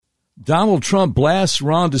Donald Trump blasts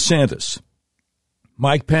Ron DeSantis.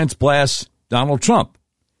 Mike Pence blasts Donald Trump.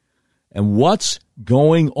 And what's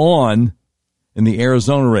going on in the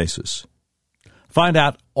Arizona races? Find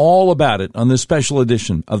out all about it on this special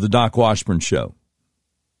edition of the Doc Washburn Show.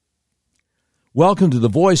 Welcome to the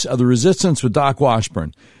Voice of the Resistance with Doc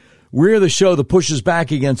Washburn. We're the show that pushes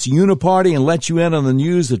back against uniparty and lets you in on the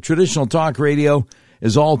news that traditional talk radio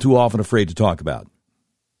is all too often afraid to talk about.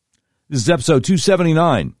 This is episode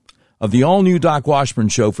 279 of the all-new Doc Washburn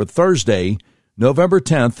Show for Thursday, November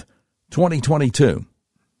 10th, 2022.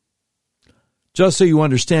 Just so you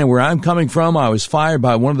understand where I'm coming from, I was fired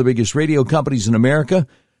by one of the biggest radio companies in America,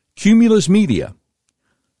 Cumulus Media,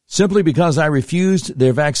 simply because I refused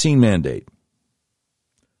their vaccine mandate.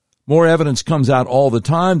 More evidence comes out all the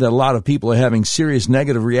time that a lot of people are having serious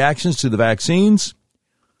negative reactions to the vaccines.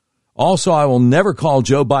 Also, I will never call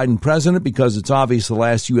Joe Biden president because it's obvious the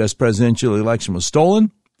last U.S. presidential election was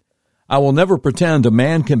stolen. I will never pretend a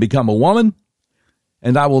man can become a woman.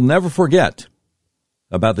 And I will never forget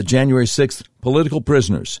about the January 6th political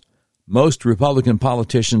prisoners most Republican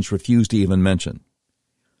politicians refuse to even mention.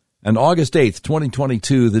 And August 8th,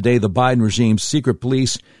 2022, the day the Biden regime's secret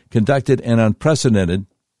police conducted an unprecedented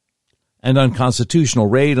and unconstitutional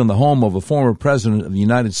raid on the home of a former president of the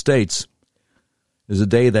United States, is a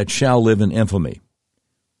day that shall live in infamy.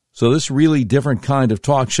 So this really different kind of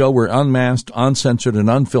talk show, we're unmasked, uncensored, and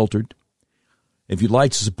unfiltered. If you'd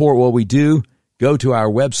like to support what we do, go to our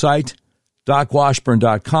website,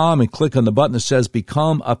 docwashburn.com, and click on the button that says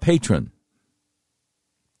Become a Patron.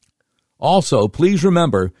 Also, please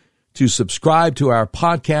remember to subscribe to our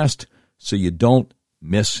podcast so you don't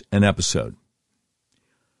miss an episode.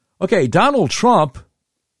 Okay, Donald Trump, a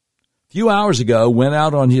few hours ago, went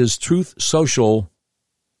out on his Truth social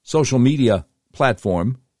media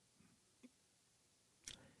platform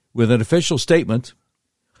with an official statement,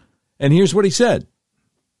 and here's what he said.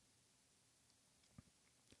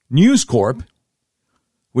 News Corp,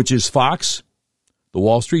 which is Fox, the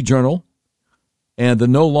Wall Street Journal, and the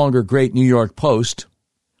no longer great New York Post,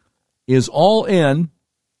 is all in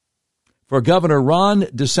for Governor Ron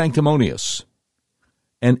DeSanctimonious,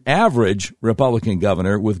 an average Republican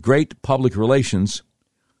governor with great public relations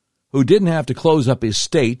who didn't have to close up his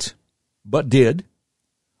state, but did,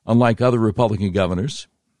 unlike other Republican governors,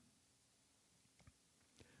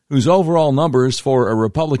 whose overall numbers for a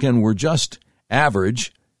Republican were just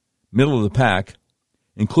average, middle of the pack,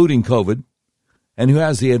 including COVID, and who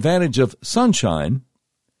has the advantage of sunshine,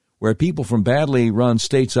 where people from badly run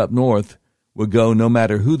states up north would go no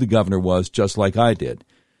matter who the governor was, just like I did.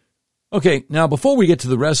 Okay, now before we get to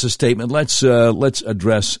the rest of the statement, let's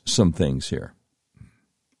address some things here.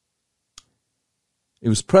 It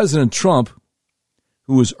was President Trump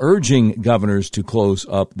who was urging governors to close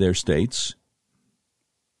up their states.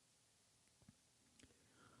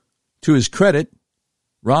 To his credit,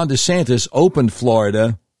 Ron DeSantis opened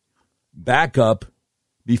Florida back up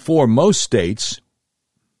before most states,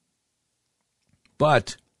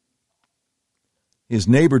 but his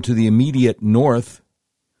neighbor to the immediate north,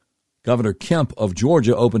 Governor Kemp of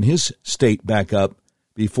Georgia, opened his state back up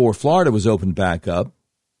before Florida was opened back up.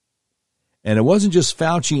 And it wasn't just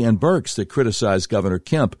Fauci and Birx that criticized Governor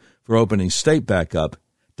Kemp for opening state back up.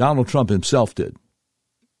 Donald Trump himself did.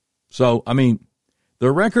 So, I mean,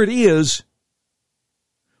 the record is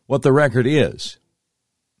what the record is.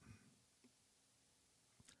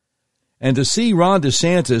 And to see Ron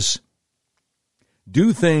DeSantis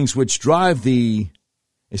do things which drive the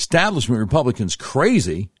establishment Republicans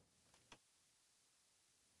crazy,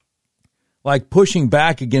 like pushing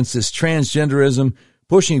back against this transgenderism,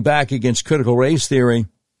 pushing back against critical race theory,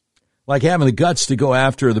 like having the guts to go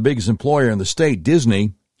after the biggest employer in the state,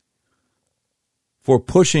 Disney, for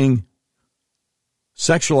pushing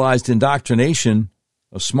sexualized indoctrination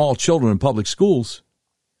of small children in public schools,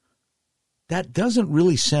 that doesn't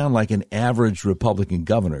really sound like an average Republican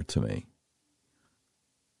governor to me.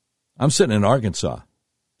 I'm sitting in Arkansas.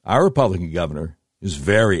 Our Republican governor is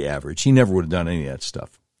very average. He never would have done any of that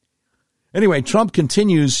stuff. Anyway, Trump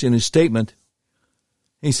continues in his statement.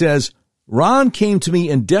 He says, Ron came to me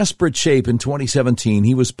in desperate shape in 2017.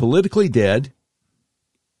 He was politically dead,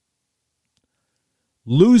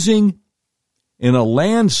 losing in a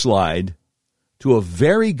landslide to a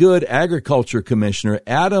very good agriculture commissioner,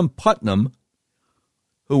 Adam Putnam,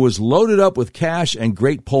 who was loaded up with cash and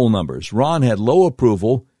great poll numbers. Ron had low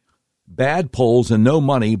approval, bad polls, and no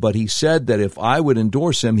money, but he said that if I would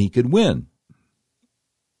endorse him, he could win.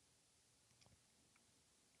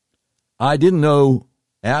 I didn't know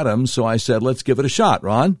Adam, so I said, let's give it a shot,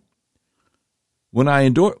 Ron. wait a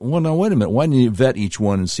minute, why didn't you vet each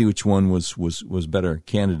one and see which one was better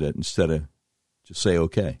candidate instead of just say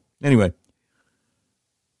okay? Anyway,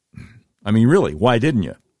 I mean, really, why didn't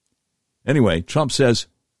you? Anyway, Trump says,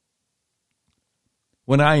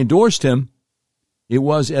 when I endorsed him, it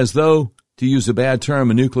was as though, to use a bad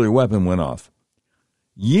term, a nuclear weapon went off.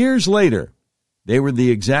 Years later, they were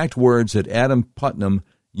the exact words that Adam Putnam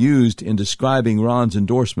used in describing Ron's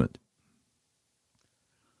endorsement.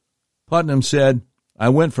 Putnam said, I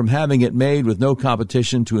went from having it made with no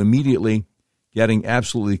competition to immediately getting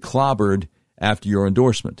absolutely clobbered after your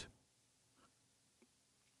endorsement.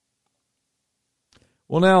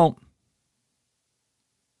 Well, now,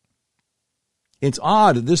 it's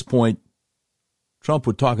odd at this point Trump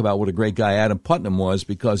would talk about what a great guy Adam Putnam was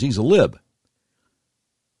because he's a lib.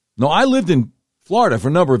 No, I lived in Florida for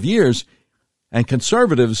a number of years, and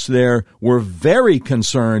conservatives there were very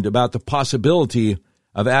concerned about the possibility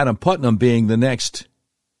of Adam Putnam being the next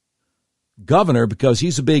governor because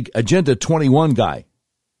he's a big Agenda 21 guy.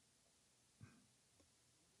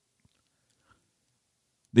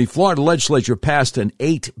 The Florida legislature passed an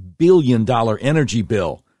 $8 billion energy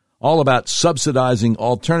bill, all about subsidizing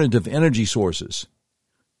alternative energy sources.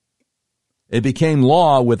 It became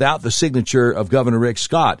law without the signature of Governor Rick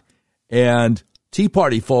Scott, and Tea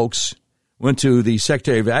Party folks went to the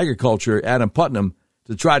Secretary of Agriculture, Adam Putnam,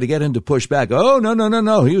 to try to get him to push back. Oh,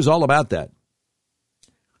 no. He was all about that.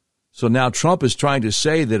 So now Trump is trying to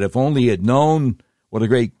say that if only he had known what a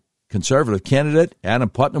great conservative candidate Adam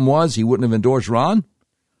Putnam was, he wouldn't have endorsed Ron.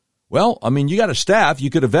 Well, I mean, you got a staff. You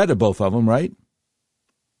could have vetted both of them, right?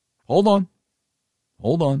 Hold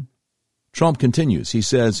on. Trump continues. He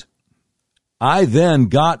says, I then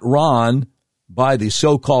got Ron by the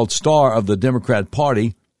so-called star of the Democrat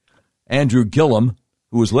Party, Andrew Gillum,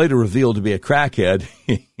 who was later revealed to be a crackhead.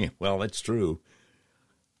 Well, that's true.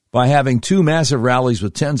 By having two massive rallies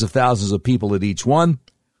with tens of thousands of people at each one.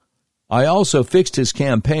 I also fixed his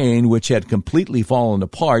campaign, which had completely fallen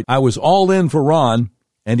apart. I was all in for Ron,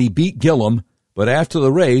 and he beat Gillum, but after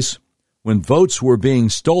the race, when votes were being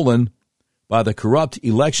stolen by the corrupt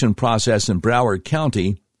election process in Broward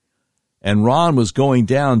County, and Ron was going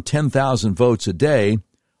down 10,000 votes a day,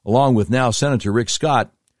 along with now Senator Rick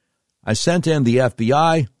Scott, I sent in the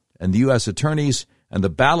FBI and the U.S. attorneys, and the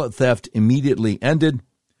ballot theft immediately ended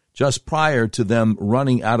just prior to them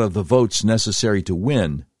running out of the votes necessary to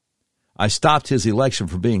win. I stopped his election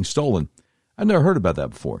from being stolen. I've never heard about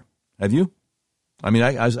that before. Have you? I mean,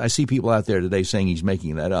 I see people out there today saying he's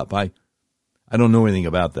making that up. I don't know anything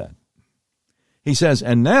about that. He says,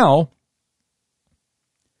 and now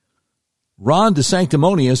Ron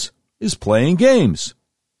DeSanctimonious is playing games.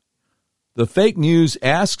 The fake news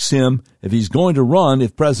asks him if he's going to run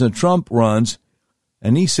if President Trump runs,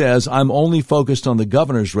 and he says, I'm only focused on the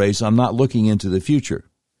governor's race. I'm not looking into the future.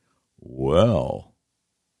 Well,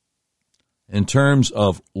 in terms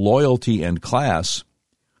of loyalty and class,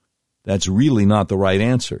 that's really not the right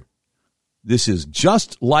answer. This is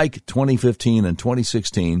just like 2015 and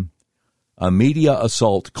 2016, a media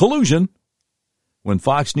assault collusion, when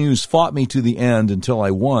Fox News fought me to the end until I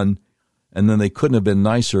won, and then they couldn't have been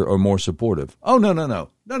nicer or more supportive. Oh,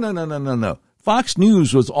 no. Fox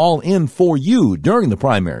News was all in for you during the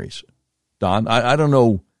primaries. Don, I don't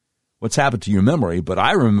know what's happened to your memory, but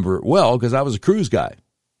I remember it well because I was a Cruz guy.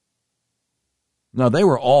 No, they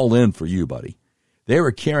were all in for you, buddy. They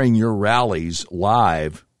were carrying your rallies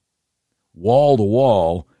live, wall to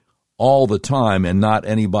wall, all the time, and not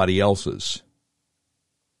anybody else's.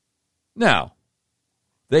 Now,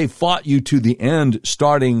 they fought you to the end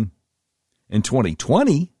starting in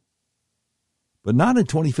 2020, but not in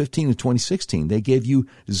 2015 and 2016. They gave you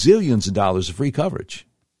zillions of dollars of free coverage.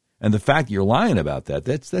 And the fact that you're lying about that,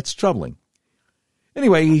 that's troubling.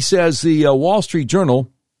 Anyway, he says the Wall Street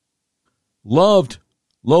Journal loved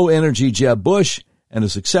low-energy Jeb Bush and a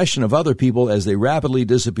succession of other people as they rapidly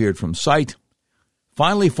disappeared from sight,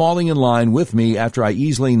 finally falling in line with me after I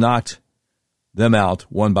easily knocked them out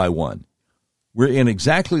one by one. We're in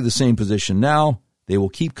exactly the same position now. They will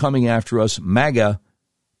keep coming after us, MAGA,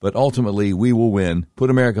 but ultimately we will win, put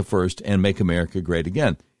America first, and make America great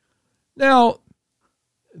again. Now,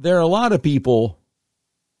 there are a lot of people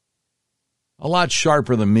a lot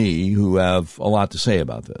sharper than me who have a lot to say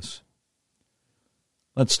about this.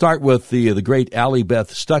 Let's start with the great Allie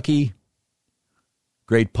Beth Stuckey,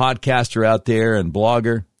 great podcaster out there and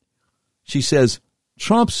blogger. She says,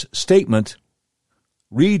 Trump's statement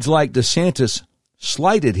reads like DeSantis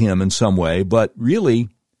slighted him in some way, but really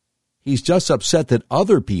he's just upset that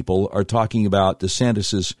other people are talking about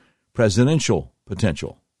DeSantis' presidential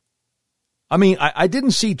potential. I mean, I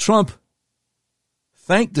didn't see Trump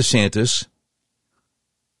thank DeSantis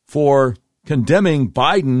for condemning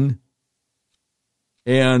Biden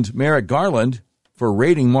and Merrick Garland for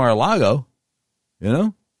raiding Mar-a-Lago, you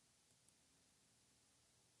know?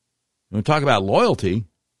 You want to talk about loyalty?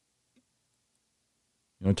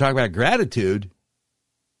 You want to talk about gratitude?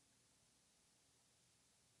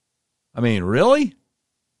 I mean, really?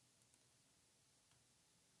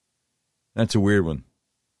 That's a weird one.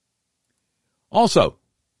 Also,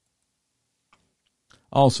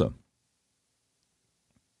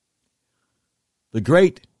 the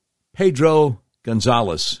great Pedro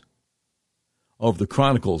Gonzalez of the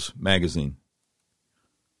Chronicles magazine.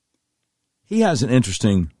 He has an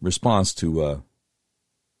interesting response to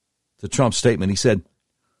Trump's statement. He said,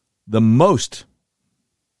 the most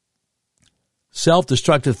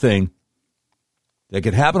self-destructive thing that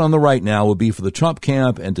could happen on the right now would be for the Trump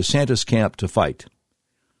camp and DeSantis camp to fight.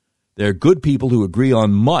 They're good people who agree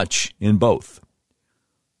on much in both.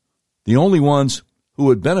 The only ones who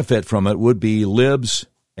would benefit from it would be libs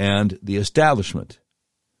and the establishment.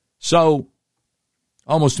 So,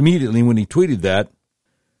 almost immediately when he tweeted that,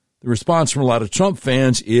 the response from a lot of Trump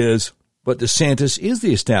fans is, but DeSantis is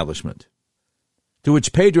the establishment. To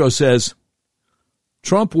which Pedro says,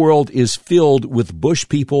 Trump world is filled with Bush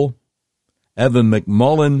people, Evan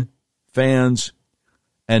McMullin fans,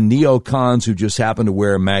 and neocons who just happen to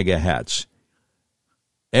wear MAGA hats.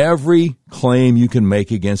 Every claim you can make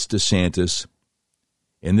against DeSantis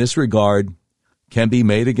in this regard can be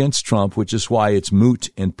made against Trump, which is why it's moot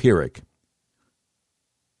and Pyrrhic.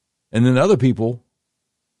 And then other people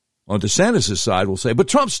on DeSantis' side will say, but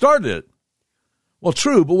Trump started it. Well,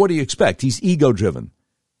 true, but what do you expect? He's ego-driven.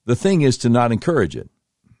 The thing is to not encourage it.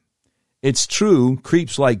 It's true,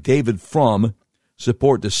 creeps like David Frum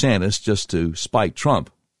support DeSantis just to spite Trump.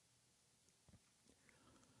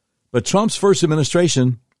 But Trump's first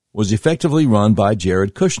administration was effectively run by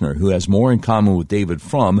Jared Kushner, who has more in common with David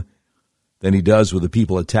Frum than he does with the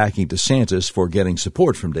people attacking DeSantis for getting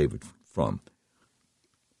support from David Frum.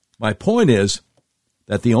 My point is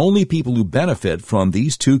that the only people who benefit from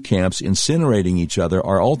these two camps incinerating each other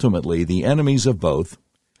are ultimately the enemies of both,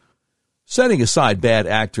 setting aside bad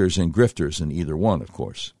actors and grifters in either one, of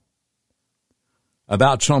course.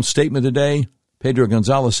 About Trump's statement today, Pedro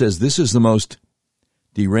Gonzalez says this is the most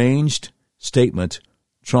deranged statement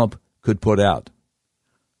Trump could put out.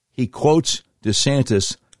 He quotes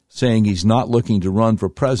DeSantis saying he's not looking to run for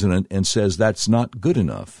president and says that's not good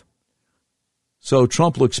enough. So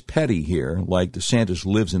Trump looks petty here, like DeSantis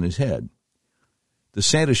lives in his head.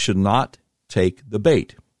 DeSantis should not take the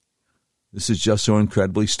bait. This is just so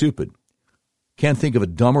incredibly stupid. Can't think of a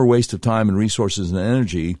dumber waste of time and resources and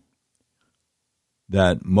energy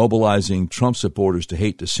than mobilizing Trump supporters to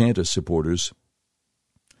hate DeSantis supporters,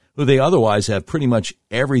 who they otherwise have pretty much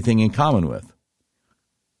everything in common with.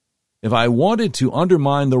 If I wanted to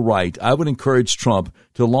undermine the right, I would encourage Trump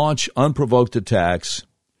to launch unprovoked attacks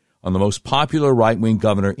on the most popular right-wing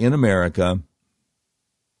governor in America,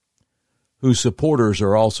 whose supporters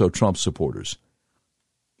are also Trump supporters.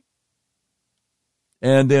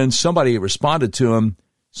 And then somebody responded to him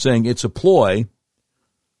saying it's a ploy.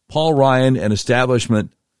 Paul Ryan and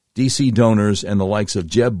establishment D.C. donors and the likes of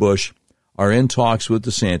Jeb Bush are in talks with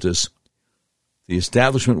DeSantis. The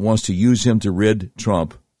establishment wants to use him to rid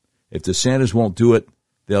Trump. If DeSantis won't do it,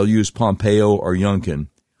 they'll use Pompeo or Youngkin.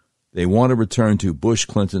 They want to return to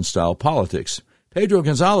Bush-Clinton-style politics. Pedro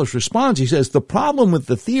Gonzalez responds. He says, the problem with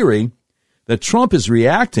the theory that Trump is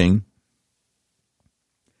reacting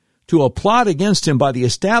to a plot against him by the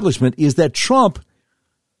establishment is that Trump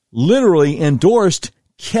literally endorsed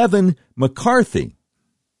Kevin McCarthy,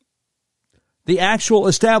 the actual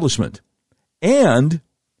establishment. And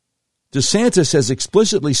DeSantis has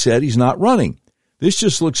explicitly said he's not running. This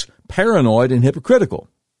just looks paranoid and hypocritical.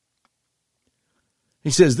 He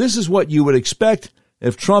says this is what you would expect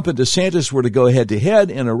if Trump and DeSantis were to go head-to-head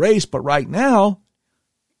in a race, but right now,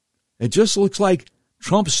 it just looks like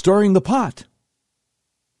Trump's stirring the pot.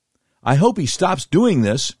 I hope he stops doing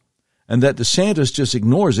this and that DeSantis just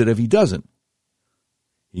ignores it if he doesn't.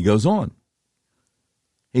 He goes on.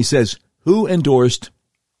 He says, who endorsed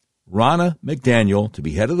Ronna McDaniel to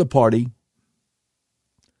be head of the party,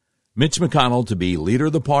 Mitch McConnell to be leader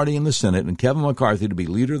of the party in the Senate, and Kevin McCarthy to be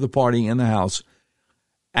leader of the party in the House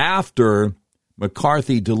after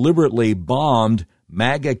McCarthy deliberately bombed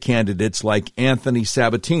MAGA candidates like Anthony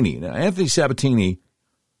Sabatini. Now, Anthony Sabatini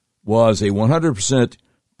was a 100%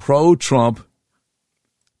 pro-Trump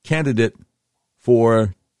candidate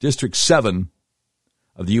for District 7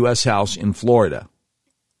 of the U.S. House in Florida.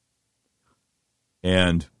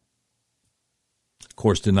 And, of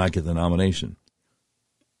course, did not get the nomination.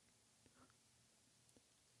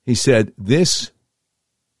 He said, this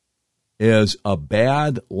is a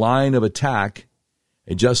bad line of attack.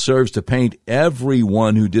 It just serves to paint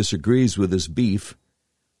everyone who disagrees with this beef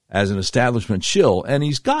as an establishment shill. And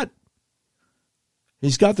he's got the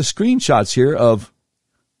screenshots here of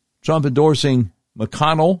Trump endorsing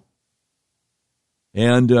McConnell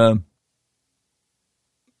and Ronna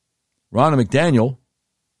McDaniel,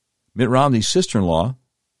 Mitt Romney's sister-in-law,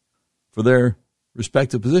 for their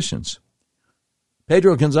respective positions.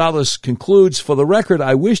 Pedro Gonzalez concludes, for the record,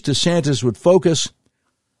 I wish DeSantis would focus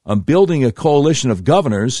on building a coalition of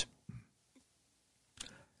governors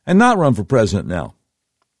and not run for president now.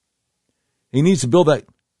 He needs to build that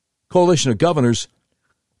coalition of governors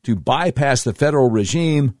to bypass the federal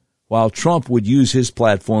regime while Trump would use his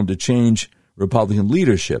platform to change Republican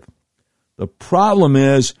leadership. The problem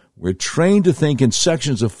is we're trained to think in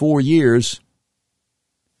sections of 4 years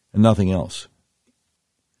and nothing else.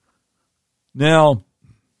 Now,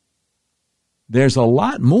 there's a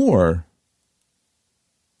lot more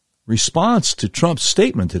response to Trump's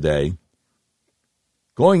statement today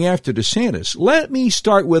going after DeSantis. Let me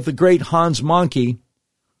start with the great Hans Moncke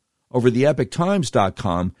over the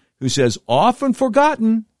EpicTimes.com, who says, often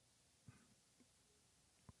forgotten,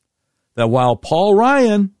 that while Paul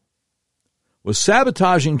Ryan was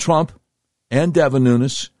sabotaging Trump and Devin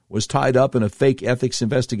Nunes was tied up in a fake ethics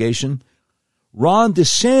investigation, Ron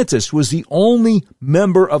DeSantis was the only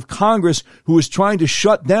member of Congress who was trying to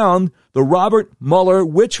shut down the Robert Mueller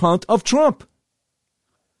witch hunt of Trump.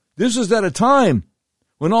 This was at a time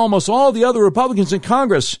when almost all the other Republicans in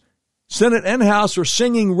Congress, Senate and House, were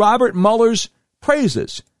singing Robert Mueller's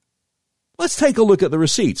praises. Let's take a look at the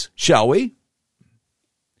receipts, shall we?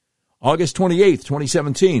 August 28th,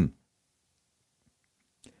 2017.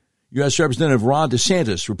 U.S. Representative Ron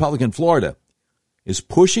DeSantis, Republican Florida, is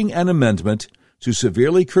pushing an amendment to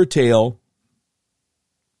severely curtail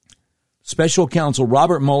Special Counsel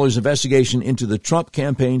Robert Mueller's investigation into the Trump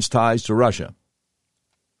campaign's ties to Russia.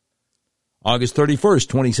 August 31st,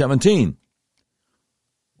 2017.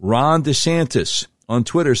 Ron DeSantis on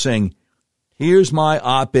Twitter saying, here's my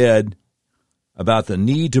op-ed about the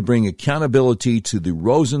need to bring accountability to the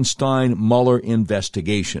Rosenstein-Mueller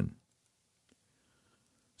investigation.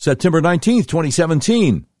 September 19th,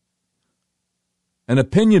 2017. An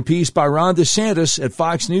opinion piece by Ron DeSantis at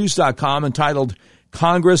FoxNews.com entitled,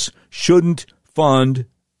 Congress Shouldn't Fund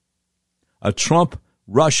a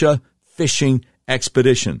Trump-Russia Fishing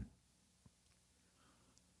Expedition.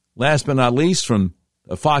 Last but not least, from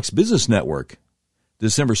the Fox Business Network,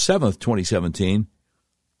 December 7th, 2017,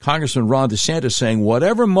 Congressman Ron DeSantis saying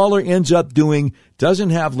whatever Mueller ends up doing doesn't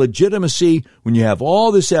have legitimacy when you have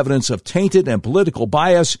all this evidence of tainted and political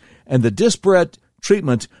bias and the disparate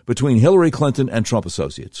treatment between Hillary Clinton and Trump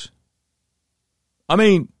associates. I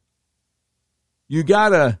mean, you got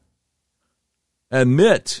to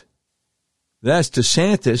admit that's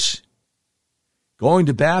DeSantis going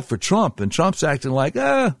to bat for Trump, and Trump's acting like,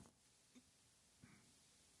 no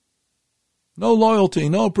loyalty,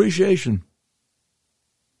 no appreciation.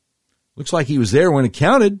 Looks like he was there when it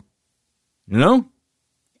counted, I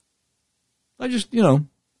just, thought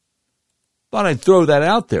I'd throw that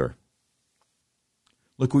out there.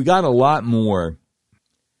 Look, we got a lot more.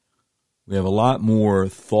 We have a lot more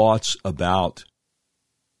thoughts about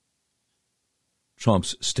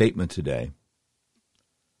Trump's statement today.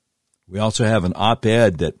 We also have an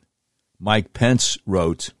op-ed that Mike Pence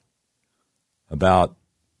wrote about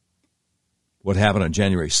what happened on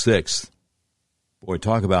January 6th. Boy,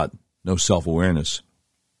 talk about no self-awareness.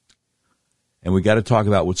 And we got to talk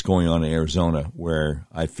about what's going on in Arizona, where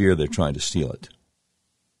I fear they're trying to steal it.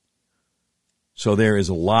 So there is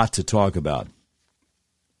a lot to talk about.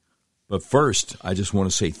 But first, I just want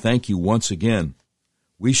to say thank you once again.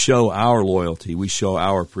 We show our loyalty, we show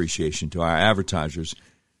our appreciation to our advertisers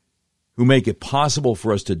who make it possible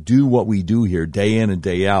for us to do what we do here day in and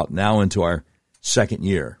day out, now into our second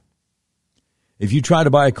year. If you tried to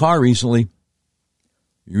buy a car recently,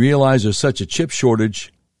 you realize there's such a chip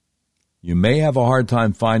shortage, you may have a hard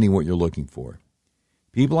time finding what you're looking for.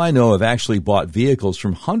 People I know have actually bought vehicles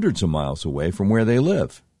from hundreds of miles away from where they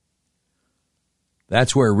live.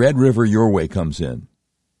 That's where Red River Your Way comes in.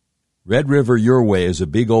 Red River Your Way is a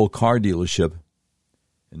big old car dealership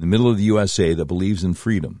in the middle of the USA that believes in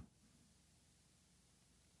freedom.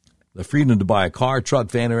 The freedom to buy a car, truck,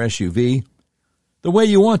 van, or SUV the way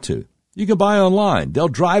you want to. You can buy online. They'll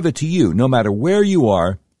drive it to you no matter where you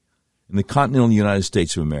are in the continental United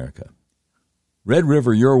States of America. Red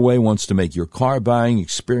River Your Way wants to make your car buying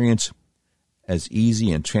experience as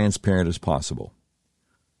easy and transparent as possible.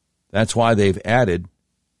 That's why they've added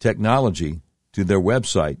technology to their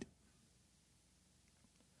website.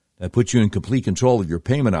 that puts you in complete control of your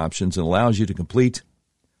payment options and allows you to complete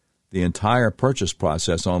the entire purchase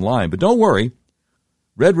process online. But don't worry,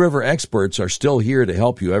 Red River experts are still here to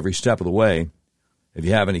help you every step of the way if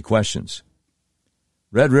you have any questions.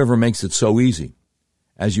 Red River makes it so easy.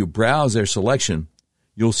 As you browse their selection,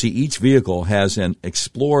 you'll see each vehicle has an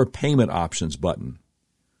Explore Payment Options button.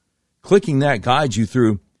 Clicking that guides you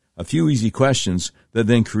through a few easy questions that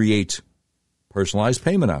then create personalized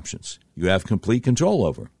payment options you have complete control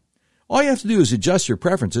over. All you have to do is adjust your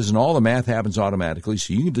preferences, and all the math happens automatically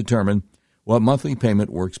so you can determine what monthly payment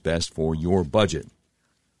works best for your budget.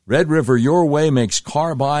 Red River Your Way makes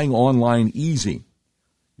car buying online easy.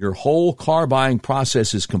 Your whole car buying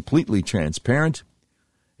process is completely transparent.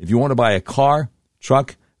 If you want to buy a car,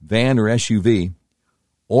 truck, van, or SUV,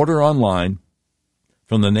 order online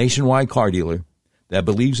from the nationwide car dealer that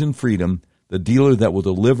believes in freedom, the dealer that will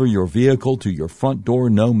deliver your vehicle to your front door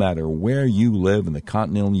no matter where you live in the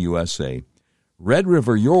continental USA.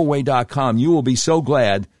 RedRiverYourWay.com. You will be so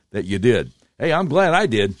glad that you did. Hey, I'm glad I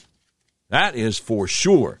did. That is for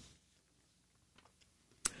sure.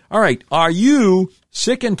 All right, are you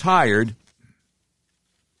sick and tired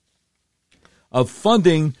of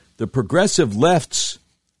funding the progressive left's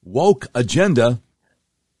woke agenda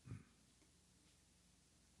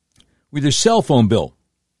with your cell phone bill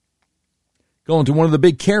going to one of the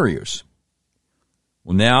big carriers?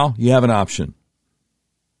 Well, now you have an option.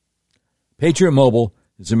 Patriot Mobile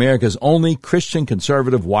is America's only Christian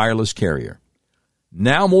conservative wireless carrier.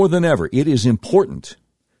 Now more than ever, it is important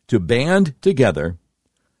to band together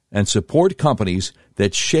and support companies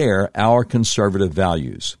that share our conservative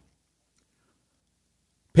values.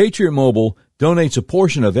 Patriot Mobile donates a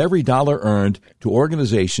portion of every dollar earned to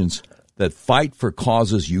organizations that fight for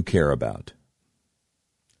causes you care about.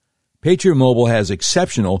 Patriot Mobile has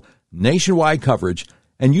exceptional nationwide coverage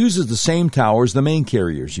and uses the same towers the main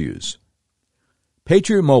carriers use.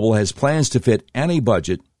 Patriot Mobile has plans to fit any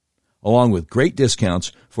budget, along with great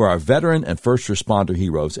discounts for our veteran and first responder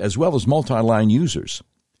heroes, as well as multi-line users.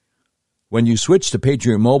 When you switch to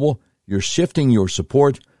Patriot Mobile, you're shifting your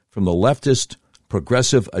support from the leftist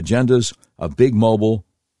progressive agendas of Big Mobile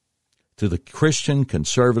to the Christian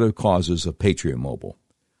conservative causes of Patriot Mobile.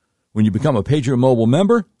 When you become a Patriot Mobile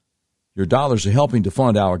member, your dollars are helping to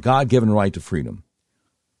fund our God-given right to freedom.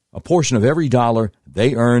 A portion of every dollar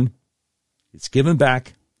they earn is given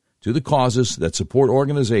back to the causes that support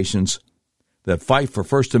organizations that fight for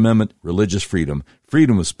First Amendment religious freedom,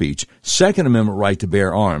 freedom of speech, Second Amendment right to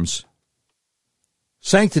bear arms,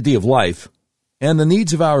 sanctity of life, and the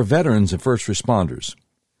needs of our veterans and first responders.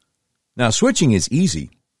 Now, switching is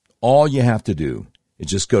easy. All you have to do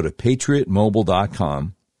is just go to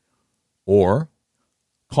patriotmobile.com or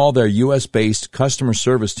call their U.S.-based customer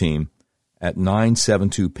service team at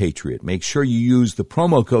 972-PATRIOT. Make sure you use the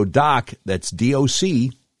promo code DOC, that's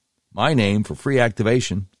D-O-C, my name, for free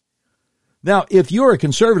activation. Now, if you're a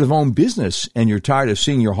conservative-owned business and you're tired of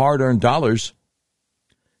seeing your hard-earned dollars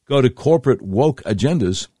go to corporate woke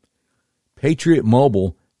agendas, Patriot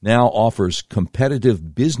Mobile now offers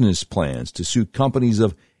competitive business plans to suit companies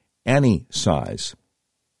of any size.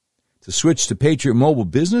 To switch to Patriot Mobile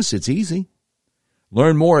Business, it's easy.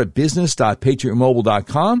 Learn more at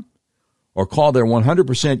business.patriotmobile.com or call their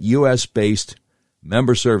 100% U.S.-based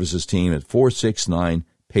member services team at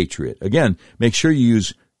 469-PATRIOT. Again, make sure you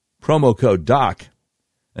use promo code DOC,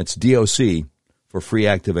 that's D-O-C, for free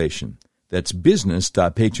activation. That's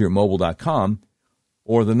business.patriotmobile.com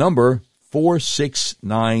or the number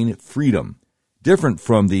 469-FREEDOM, different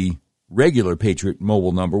from the regular Patriot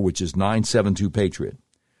Mobile number, which is 972-PATRIOT.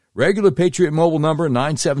 Regular Patriot Mobile number,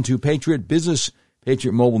 972-PATRIOT. Business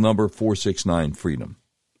Patriot Mobile number, 469-FREEDOM.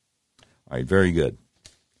 All right, very good.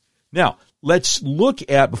 Now, let's look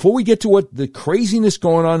at, before we get to what the craziness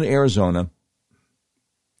going on in Arizona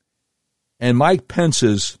and Mike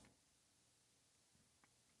Pence's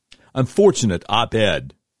unfortunate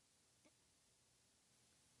op-ed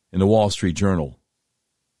in the Wall Street Journal,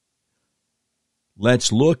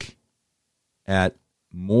 let's look at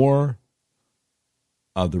more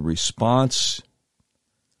of the response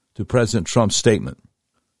to President Trump's statement.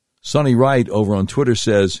 Sonny Wright over on Twitter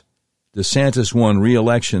says DeSantis won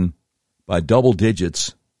re-election by double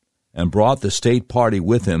digits and brought the state party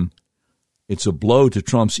with him. It's a blow to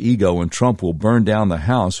Trump's ego, and Trump will burn down the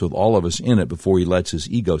House with all of us in it before he lets his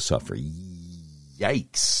ego suffer.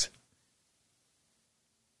 Yikes.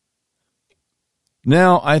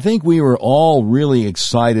 Now, I think we were all really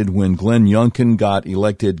excited when Glenn Youngkin got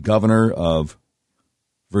elected governor of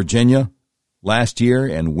Virginia last year,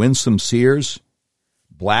 and Winsome Sears,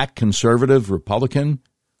 black conservative Republican,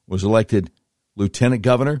 was elected lieutenant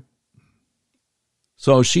governor.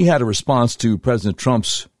 So she had a response to President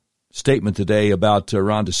Trump's statement today about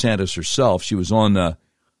Ron DeSantis herself. She was on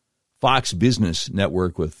Fox Business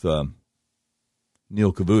Network with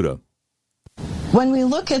Neil Cavuto. When we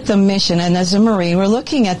look at the mission, and as a Marine, we're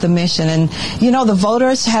looking at the mission, and, the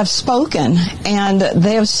voters have spoken, and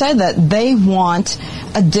they have said that they want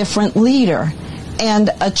a different leader. And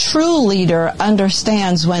a true leader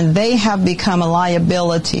understands when they have become a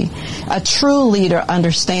liability. A true leader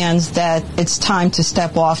understands that it's time to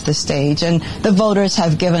step off the stage. And the voters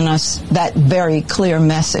have given us that very clear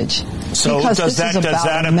message. So does that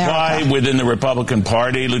apply within the Republican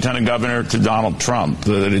Party, Lieutenant Governor, to Donald Trump,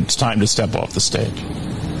 that it's time to step off the stage?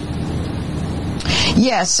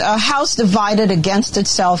 Yes, a house divided against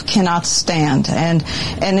itself cannot stand. And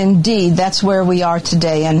indeed, that's where we are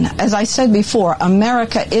today. And as I said before,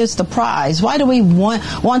 America is the prize. Why do we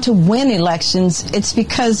want to win elections? It's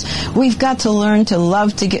because we've got to learn to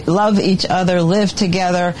love each other, live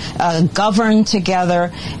together, govern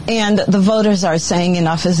together. And the voters are saying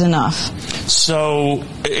enough is enough. So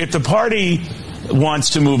if the party wants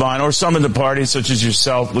to move on, or some of the parties, such as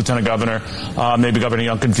yourself, Lieutenant Governor, maybe Governor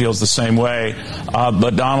Youngkin feels the same way,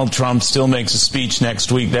 but Donald Trump still makes a speech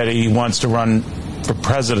next week that he wants to run for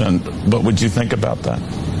president. What would you think about that?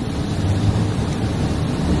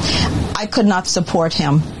 I could not support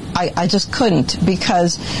him. I just couldn't,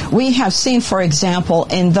 because we have seen, for example,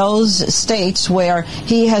 in those states where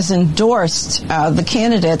he has endorsed the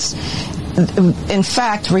candidates, in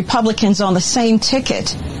fact, Republicans on the same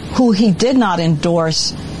ticket who he did not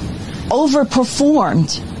endorse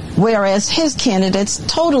overperformed, whereas his candidates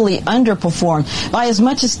totally underperformed by as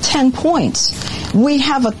much as 10 points. We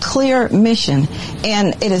have a clear mission,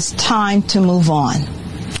 and it is time to move on.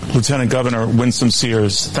 Lieutenant Governor Winsome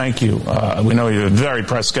Sears, thank you. We know you have a very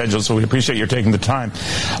pressed schedule, so we appreciate your taking the time.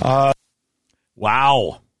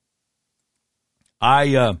 Wow.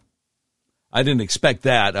 I didn't expect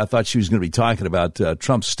that. I thought she was going to be talking about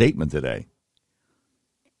Trump's statement today.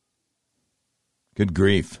 Good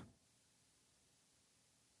grief.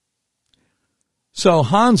 So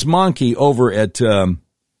Hans Monkey over at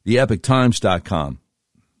theepictimes.com,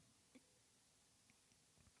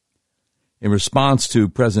 in response to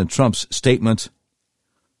President Trump's statement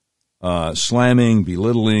slamming,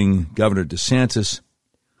 belittling Governor DeSantis,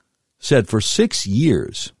 said, for 6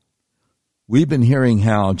 years, we've been hearing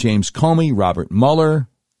how James Comey, Robert Mueller,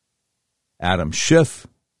 Adam Schiff,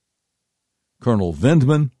 Colonel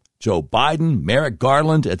Vindman, Joe Biden, Merrick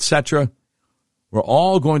Garland, etc., were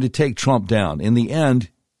all going to take Trump down. In the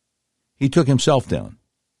end, he took himself down.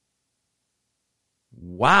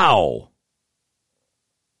 Wow.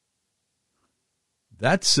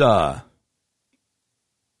 That's some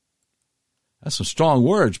strong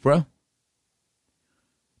words, bro.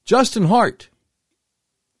 Justin Hart,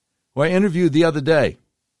 who I interviewed the other day,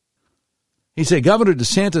 he said Governor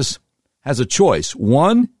DeSantis has a choice.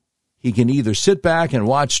 One, he can either sit back and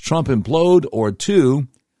watch Trump implode, or two,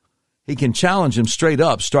 he can challenge him straight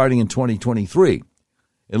up starting in 2023.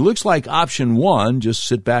 It looks like option one, just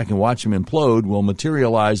sit back and watch him implode, will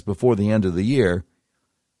materialize before the end of the year.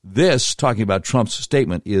 This, talking about Trump's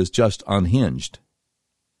statement, is just unhinged.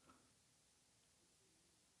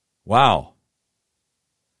 Wow.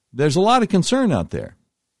 There's a lot of concern out there.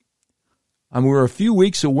 We're a few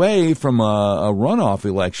weeks away from a runoff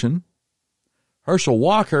election. Herschel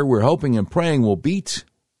Walker, we're hoping and praying, will beat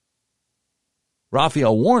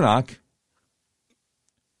Raphael Warnock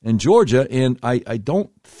in Georgia, and I don't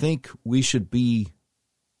think we should be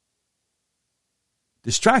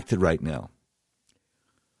distracted right now.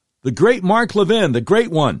 The great Mark Levin, the great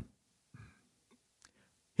one,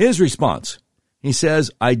 his response, he says,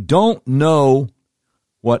 I don't know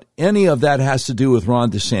what any of that has to do with Ron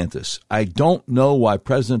DeSantis. I don't know why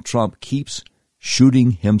President Trump keeps shooting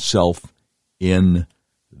himself in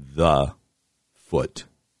the foot.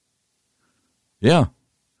 Yeah.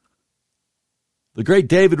 The great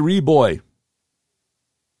David Reboy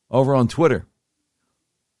over on Twitter,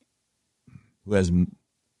 who has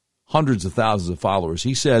hundreds of thousands of followers,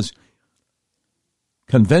 he says,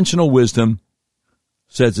 conventional wisdom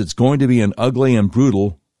says it's going to be an ugly and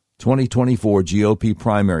brutal 2024 GOP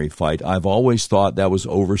primary fight. I've always thought that was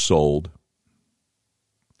oversold.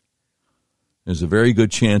 There's a very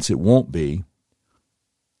good chance it won't be.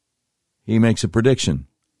 He makes a prediction.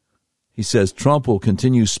 He says Trump will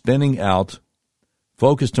continue spinning out,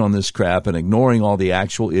 focused on this crap and ignoring all the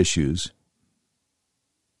actual issues.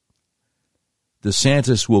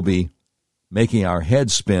 DeSantis will be making our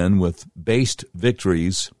heads spin with based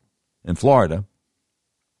victories in Florida.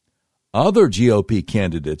 Other GOP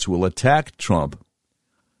candidates will attack Trump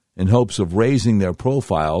in hopes of raising their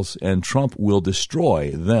profiles, and Trump will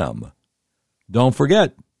destroy them. Don't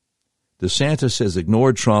forget, DeSantis has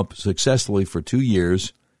ignored Trump successfully for 2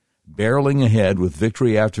 years, barreling ahead with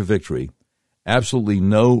victory after victory. Absolutely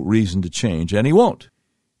no reason to change, and he won't.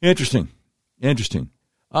 Interesting.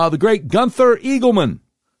 The great Gunther Eagleman,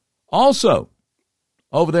 also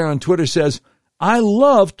over there on Twitter, says, I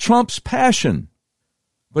love Trump's passion.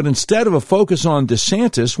 But instead of a focus on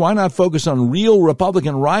DeSantis, why not focus on real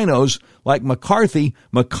Republican rhinos like McCarthy,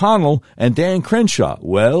 McConnell, and Dan Crenshaw?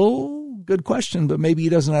 Well, good question, but maybe he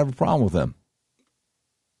doesn't have a problem with them.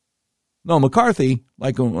 No, McCarthy,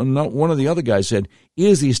 like one of the other guys said,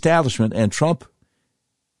 is the establishment, and Trump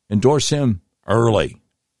endorsed him early.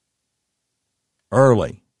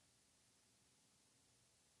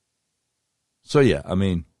 So, yeah, I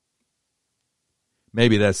mean,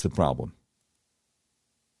 maybe that's the problem.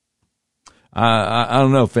 I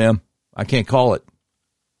don't know, fam. I can't call it.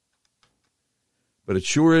 But it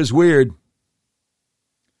sure is weird.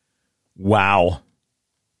 Wow.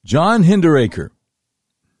 John Hinderaker,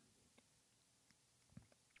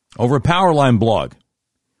 over at Powerline Blog.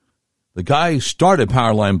 The guy who started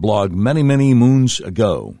Powerline Blog many, many moons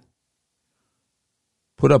ago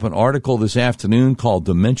put up an article this afternoon called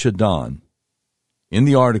Dementia Dawn. In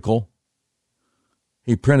the article,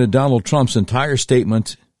 he printed Donald Trump's entire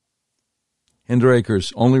statement.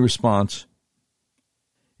 Hinderaker's only response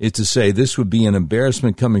is to say this would be an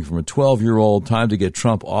embarrassment coming from a 12-year-old. Time to get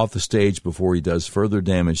Trump off the stage before he does further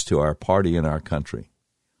damage to our party and our country.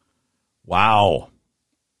 Wow.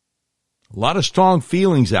 A lot of strong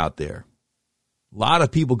feelings out there. A lot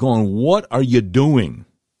of people going, what are you doing?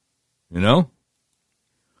 You know?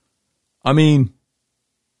 I mean,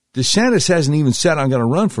 DeSantis hasn't even said I'm going to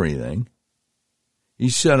run for anything. He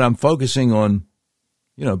said I'm focusing on,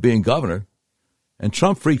 being governor. And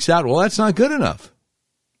Trump freaks out. Well, that's not good enough.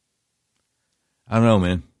 I don't know,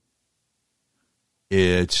 man.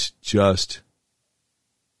 It's just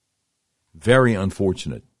very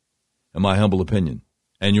unfortunate, in my humble opinion.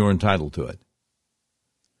 And you're entitled to it.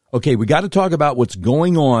 Okay, we got to talk about what's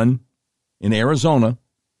going on in Arizona,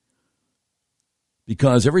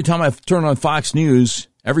 because every time I turn on Fox News,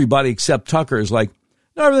 everybody except Tucker is like,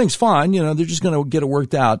 no, everything's fine. They're just going to get it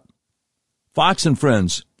worked out. Fox and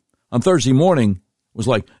Friends on Thursday morning was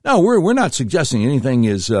like, no, we're not suggesting anything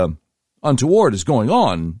is untoward is going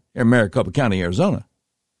on in Maricopa County, Arizona.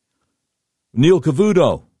 Neil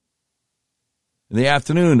Cavuto. In the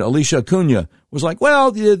afternoon, Alicia Acuna was like,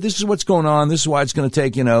 well, this is what's going on. This is why it's going to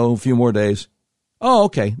take, a few more days. Oh,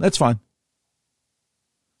 okay, that's fine.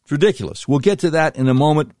 It's ridiculous. We'll get to that in a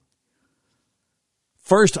moment.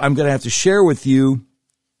 First, I'm going to have to share with you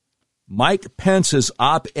Mike Pence's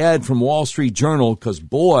op-ed from Wall Street Journal, because,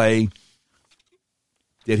 boy,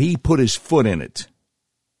 did he put his foot in it.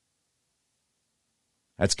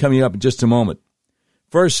 That's coming up in just a moment.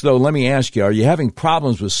 First, though, let me ask you, are you having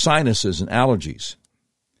problems with sinuses and allergies?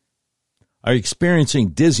 Are you experiencing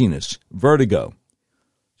dizziness, vertigo? Do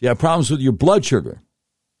you have problems with your blood sugar?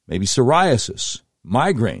 Maybe psoriasis,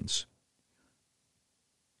 migraines?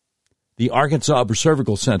 The Arkansas Upper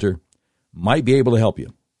Cervical Center might be able to help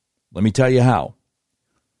you. Let me tell you how.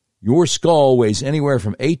 Your skull weighs anywhere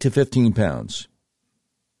from 8 to 15 pounds.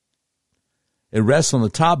 It rests on the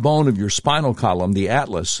top bone of your spinal column, the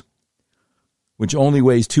atlas, which only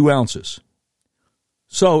weighs 2 ounces.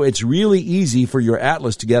 So it's really easy for your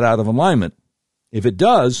atlas to get out of alignment. If it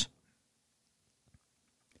does,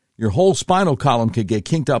 your whole spinal column could get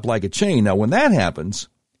kinked up like a chain. Now, when that happens,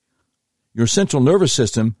 your central nervous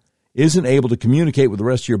system isn't able to communicate with the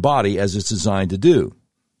rest of your body as it's designed to do.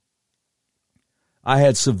 I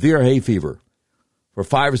had severe hay fever for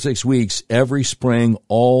 5 or 6 weeks every spring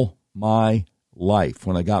all my life.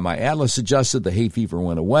 When I got my atlas adjusted, the hay fever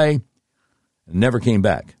went away and never came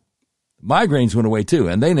back. Migraines went away too,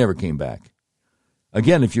 and they never came back.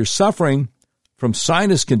 Again, if you're suffering from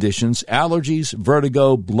sinus conditions, allergies,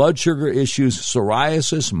 vertigo, blood sugar issues,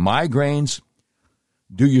 psoriasis, migraines,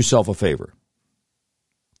 do yourself a favor.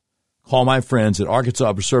 Call my friends at Arkansas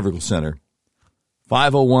Upper Cervical Center,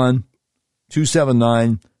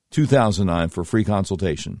 501-279-2009 for a free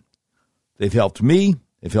consultation. They've helped me.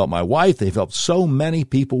 They've helped my wife. They've helped so many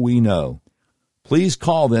people we know. Please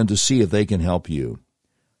call them to see if they can help you.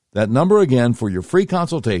 That number again for your free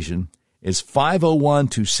consultation is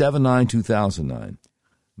 501-279-2009.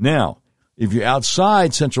 Now, if you're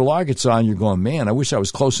outside Central Arkansas and you're going, man, I wish I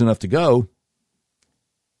was close enough to go,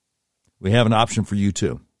 we have an option for you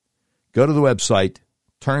too. Go to the website,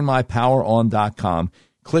 turnmypoweron.com.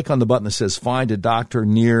 Click on the button that says find a doctor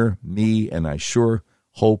near me, and I sure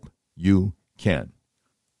hope you can.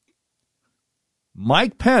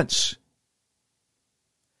 Mike Pence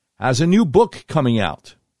has a new book coming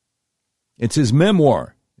out. It's his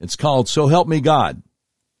memoir. It's called So Help Me God.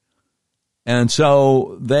 And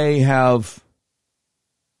so they have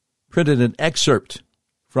printed an excerpt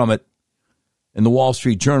from it in the Wall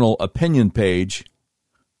Street Journal opinion page.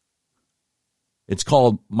 It's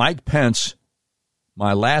called Mike Pence,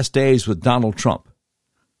 My Last Days with Donald Trump.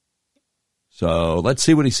 So let's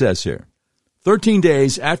see what he says here. 13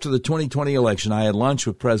 days after the 2020 election, I had lunch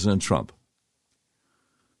with President Trump.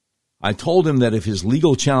 I told him that if his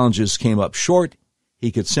legal challenges came up short,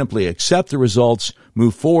 he could simply accept the results,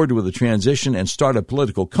 move forward with the transition, and start a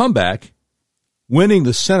political comeback, winning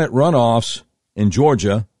the Senate runoffs in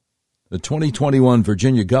Georgia, the 2021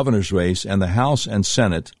 Virginia governor's race, and the House and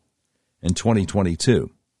Senate in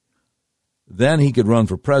 2022. Then he could run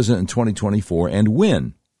for president in 2024 and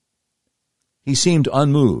win. He seemed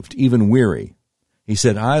unmoved, even weary. He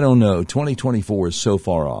said, I don't know, 2024 is so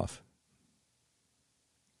far off.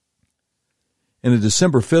 In a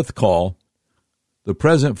December 5th call, the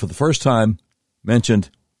president for the first time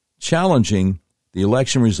mentioned challenging the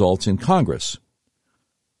election results in Congress.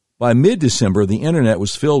 By mid-December, the internet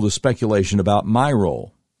was filled with speculation about my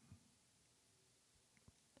role.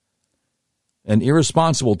 An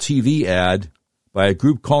irresponsible TV ad by a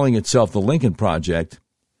group calling itself the Lincoln Project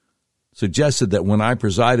suggested that when I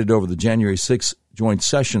presided over the January 6th joint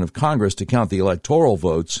session of Congress to count the electoral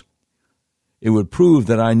votes, it would prove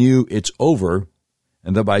that I knew it's over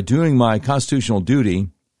and that by doing my constitutional duty,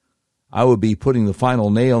 I would be putting the final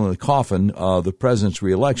nail in the coffin of the president's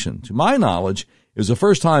reelection. To my knowledge, it was the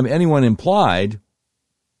first time anyone implied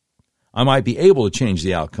I might be able to change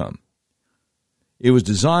the outcome. It was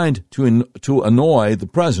designed to annoy the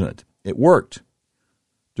president. It worked.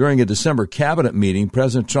 During a December cabinet meeting,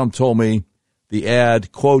 President Trump told me the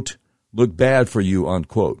ad, quote, looked bad for you,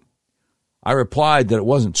 unquote. I replied that it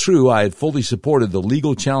wasn't true. I had fully supported the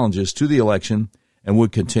legal challenges to the election and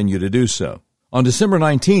would continue to do so. On December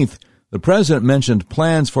 19th, the president mentioned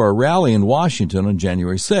plans for a rally in Washington on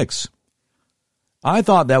January 6th. I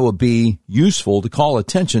thought that would be useful to call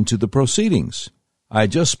attention to the proceedings. I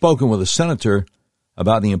had just spoken with a senator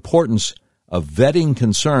about the importance of vetting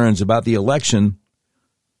concerns about the election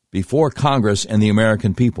before Congress and the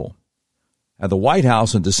American people. At the White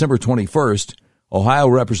House on December 21st, Ohio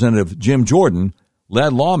Representative Jim Jordan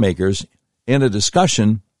led lawmakers in a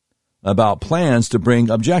discussion about plans to bring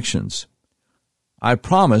objections. I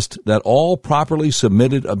promised that all properly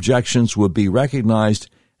submitted objections would be recognized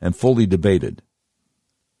and fully debated.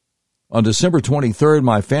 On December 23rd,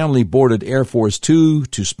 my family boarded Air Force Two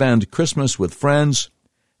to spend Christmas with friends.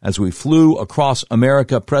 As we flew across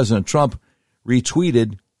America, President Trump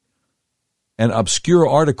retweeted an obscure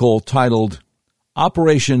article titled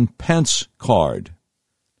Operation Pence Card.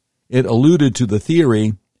 It alluded to the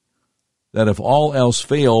theory that if all else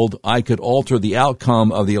failed, I could alter the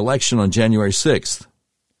outcome of the election on January 6th.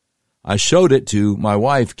 I showed it to my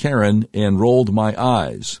wife, Karen, and rolled my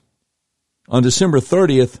eyes. On December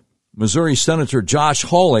 30th, Missouri Senator Josh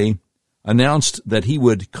Hawley announced that he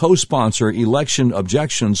would co-sponsor election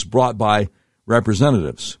objections brought by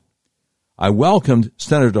representatives. I welcomed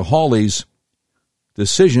Senator Hawley's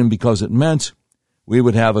decision because it meant we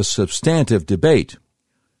would have a substantive debate.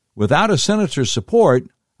 Without a senator's support,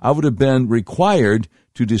 I would have been required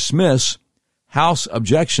to dismiss House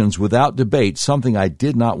objections without debate, something I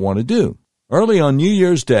did not want to do. Early on New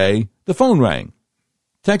Year's Day, the phone rang.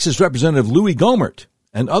 Texas Representative Louis Gohmert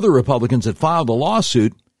and other Republicans had filed a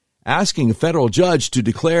lawsuit asking a federal judge to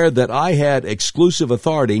declare that I had exclusive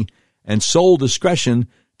authority and sole discretion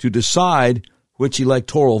to decide which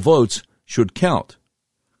electoral votes should count.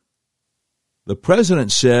 The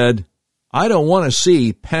president said, I don't want to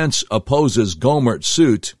see Pence opposes Gohmert's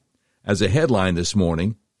suit as a headline this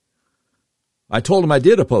morning. I told him I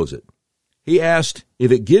did oppose it. He asked,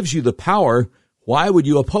 if it gives you the power, why would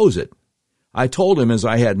you oppose it? I told him, as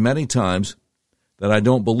I had many times, that I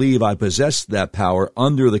don't believe I possessed that power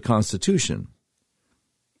under the Constitution.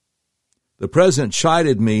 The president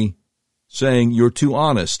chided me, saying, you're too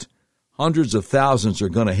honest. Hundreds of thousands are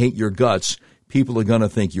going to hate your guts. People are going to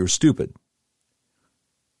think you're stupid.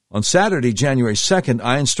 On Saturday, January 2nd,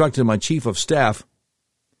 I instructed my chief of staff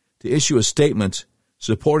to issue a statement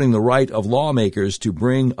supporting the right of lawmakers to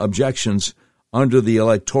bring objections under the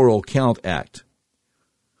Electoral Count Act.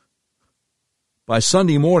 By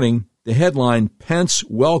Sunday morning, the headline, Pence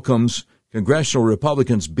welcomes congressional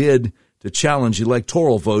Republicans' bid to challenge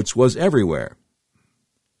electoral votes, was everywhere.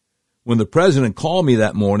 When the president called me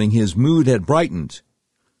that morning, his mood had brightened.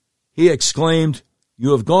 He exclaimed,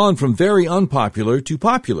 you have gone from very unpopular to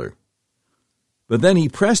popular. But then he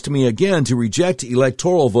pressed me again to reject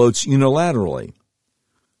electoral votes unilaterally.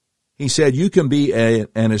 He said, you can be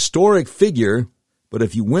an historic figure, but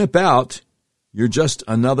if you wimp out, you're just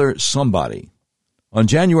another somebody. On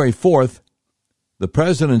January 4th, the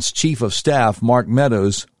President's Chief of Staff, Mark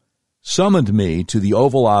Meadows, summoned me to the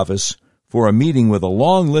Oval Office for a meeting with a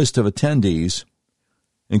long list of attendees,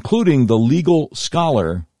 including the legal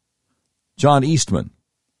scholar, John Eastman.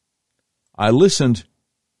 I listened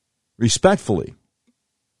respectfully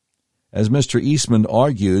as Mr. Eastman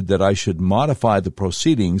argued that I should modify the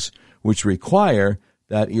proceedings which require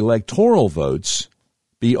that electoral votes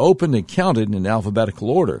be opened and counted in alphabetical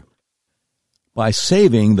order by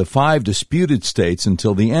saving the 5 disputed states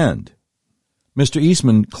until the end. Mr.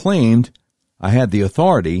 Eastman claimed I had the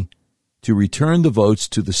authority to return the votes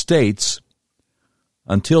to the states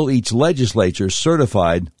until each legislature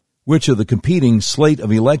certified which of the competing slate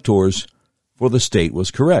of electors for the state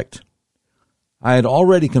was correct. I had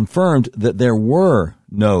already confirmed that there were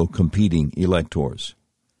no competing electors.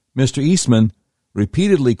 Mr. Eastman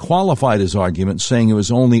repeatedly qualified his argument, saying it was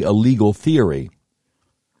only a legal theory.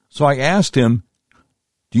 So I asked him,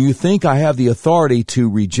 do you think I have the authority to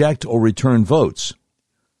reject or return votes?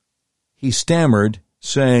 He stammered,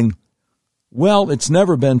 saying, well, it's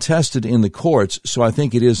never been tested in the courts, so I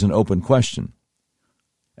think it is an open question.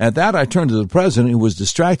 At that, I turned to the president, who was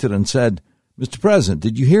distracted, and said, Mr. President,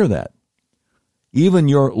 did you hear that? Even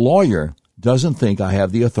your lawyer doesn't think I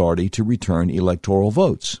have the authority to return electoral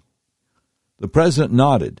votes. The president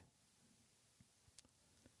nodded.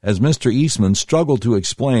 As Mr. Eastman struggled to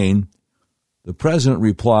explain, the president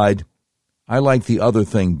replied, I like the other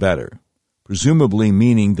thing better, presumably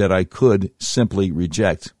meaning that I could simply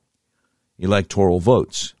reject electoral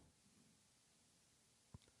votes.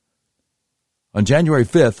 On January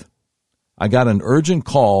 5th, I got an urgent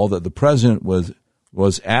call that the president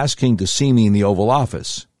was asking to see me in the Oval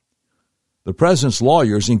Office. The president's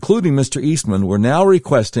lawyers, including Mr. Eastman, were now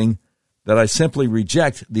requesting that I simply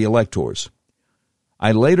reject the electors.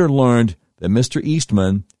 I later learned that Mr.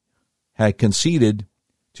 Eastman had conceded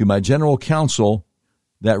to my general counsel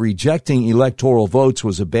that rejecting electoral votes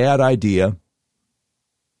was a bad idea,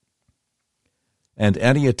 and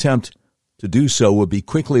any attempt to do so would be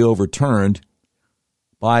quickly overturned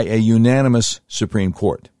by a unanimous Supreme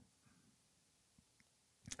Court.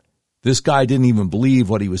 This guy didn't even believe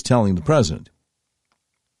what he was telling the president.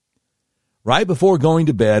 Right before going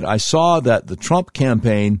to bed, I saw that the Trump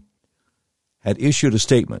campaign had issued a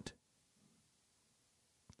statement.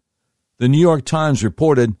 The New York Times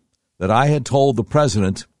reported that I had told the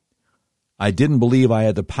president I didn't believe I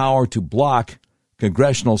had the power to block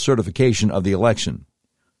congressional certification of the election.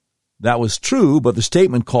 That was true, but the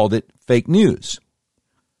statement called it fake news.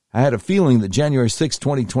 I had a feeling that January 6,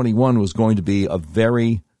 2021 was going to be a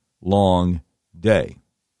very long day.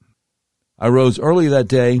 I rose early that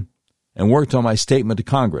day and worked on my statement to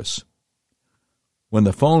Congress. When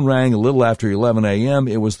the phone rang a little after 11 a.m.,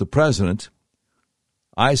 it was the president.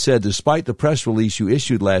 I said, despite the press release you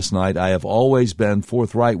issued last night, I have always been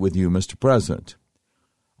forthright with you, Mr. President.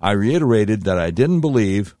 I reiterated that I didn't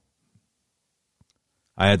believe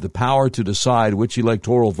I had the power to decide which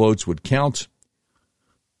electoral votes would count,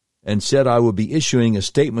 and said I would be issuing a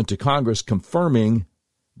statement to Congress confirming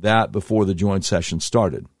that before the joint session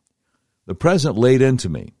started. The president laid into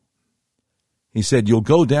me. He said, you'll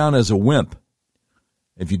go down as a wimp.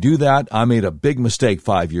 If you do that, I made a big mistake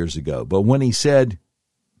 5 years ago. But when he said,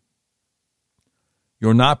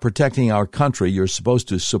 you're not protecting our country, you're supposed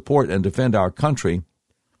to support and defend our country,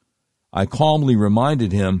 I calmly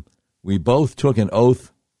reminded him we both took an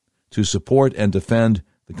oath to support and defend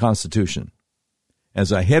the Constitution.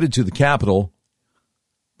 As I headed to the Capitol,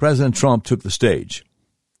 President Trump took the stage.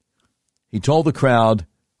 He told the crowd,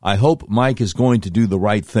 I hope Mike is going to do the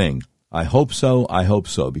right thing. I hope so,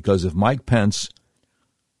 because if Mike Pence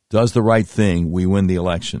does the right thing, we win the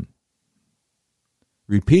election.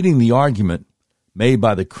 Repeating the argument made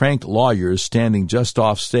by the cranked lawyers standing just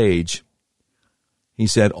off stage, he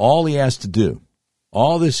said all he has to do,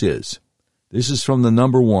 all this is from the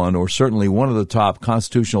number one, or certainly one of the top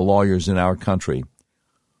constitutional lawyers in our country.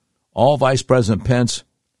 All Vice President Pence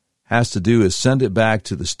has to do is send it back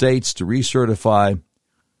to the states to recertify,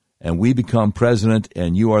 and we become president,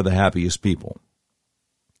 and you are the happiest people.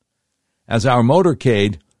 As our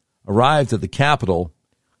motorcade arrived at the Capitol,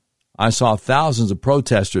 I saw thousands of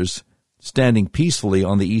protesters standing peacefully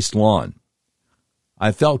on the East Lawn.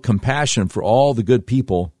 I felt compassion for all the good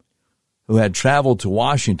people who had traveled to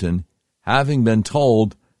Washington, having been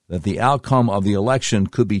told that the outcome of the election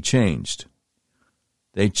could be changed.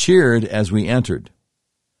 They cheered as we entered.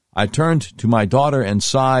 I turned to my daughter and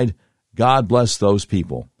sighed God bless those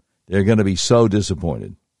people. They're going to be so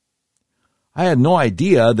disappointed. I had no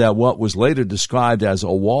idea that what was later described as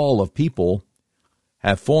a wall of people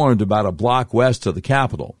had formed about a block west of the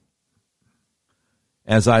Capitol.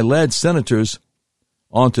 As I led senators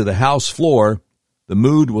onto the House floor, the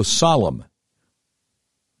mood was solemn.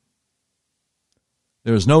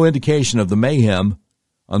 There was no indication of the mayhem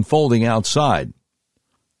unfolding outside.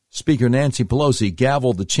 Speaker Nancy Pelosi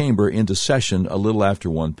gavelled the chamber into session a little after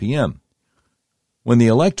 1 p.m. When the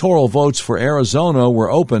electoral votes for Arizona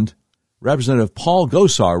were opened, Representative Paul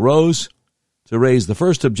Gosar rose to raise the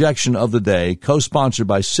first objection of the day, co-sponsored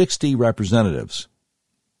by 60 representatives.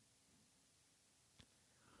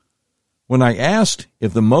 When I asked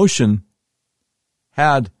if the motion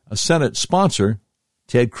had a Senate sponsor,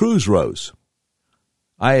 Ted Cruz rose.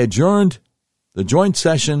 I adjourned the joint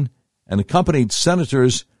session and accompanied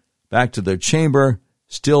senators back to their chamber,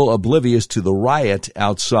 still oblivious to the riot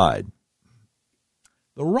outside.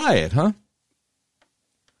 The riot, huh?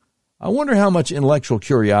 I wonder how much intellectual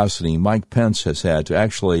curiosity Mike Pence has had to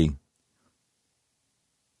actually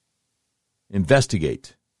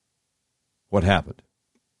investigate what happened.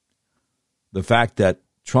 The fact that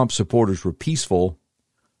Trump supporters were peaceful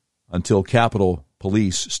until Capitol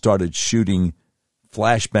Police started shooting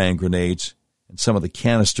flashbang grenades and some of the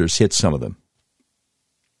canisters hit some of them.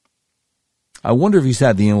 I wonder if he's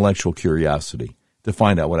had the intellectual curiosity to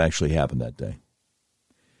find out what actually happened that day.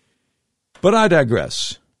 But I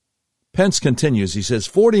digress. Pence continues. He says,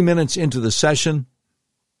 40 minutes into the session,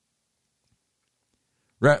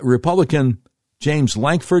 Republican James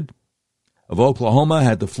Lankford of Oklahoma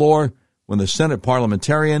had the floor when the Senate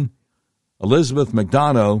parliamentarian Elizabeth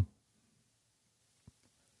McDonough,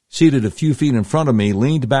 seated a few feet in front of me,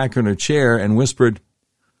 leaned back in her chair and whispered,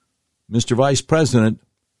 "Mr. Vice President,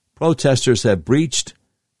 protesters have breached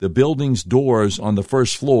the building's doors on the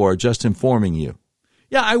first floor, just informing you."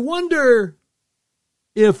 Yeah, I wonder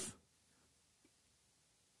if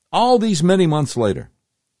all these many months later,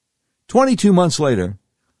 22 months later,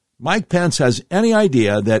 Mike Pence has any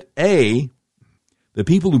idea that A, the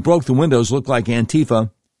people who broke the windows look like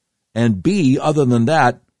Antifa, and B, other than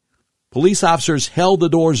that, police officers held the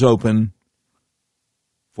doors open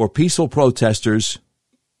for peaceful protesters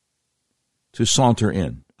to saunter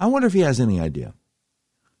in. I wonder if he has any idea.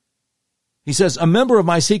 He says, a member of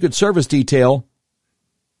my Secret Service detail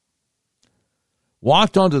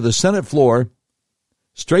walked onto the Senate floor,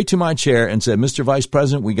 straight to my chair, and said, "Mr. Vice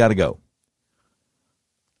President, we got to go."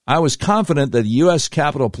 I was confident that the U.S.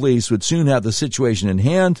 Capitol Police would soon have the situation in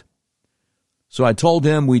hand, so I told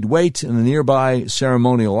him we'd wait in the nearby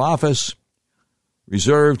ceremonial office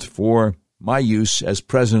reserved for my use as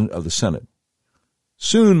President of the Senate.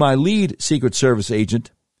 Soon, my lead Secret Service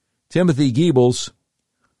agent, Timothy Goebbels,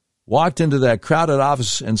 walked into that crowded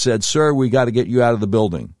office and said, "Sir, we got to get you out of the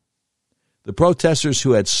building." The protesters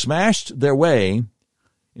who had smashed their way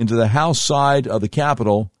into the House side of the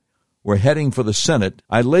Capitol were heading for the Senate.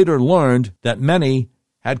 I later learned that many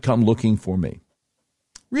had come looking for me.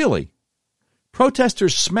 Really?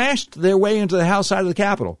 Protesters smashed their way into the House side of the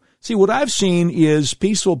Capitol. See, what I've seen is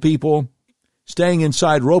peaceful people staying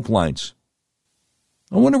inside rope lines.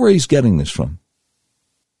 I wonder where he's getting this from.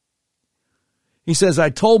 He says, I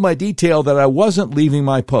told my detail that I wasn't leaving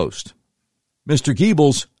my post. Mr.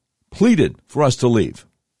 Goebbels pleaded for us to leave.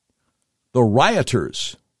 The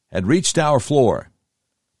rioters had reached our floor.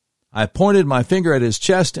 I pointed my finger at his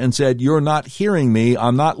chest and said, "You're not hearing me.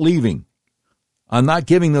 I'm not leaving. I'm not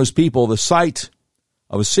giving those people the sight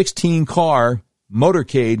of a 16-car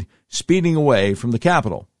motorcade speeding away from the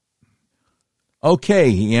Capitol."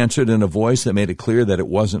 "Okay," he answered in a voice that made it clear that it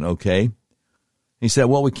wasn't okay. He said,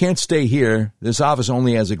 "Well, we can't stay here. This office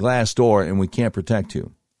only has a glass door, and we can't protect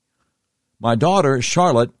you." My daughter,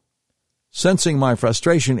 Charlotte, sensing my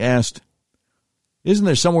frustration, asked, "Isn't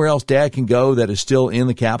there somewhere else Dad can go that is still in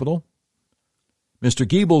the Capitol?" Mr.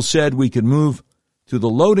 Goebbels said we could move to the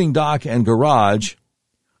loading dock and garage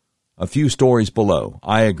a few stories below.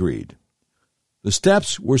 I agreed. The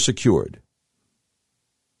steps were secured.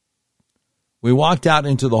 We walked out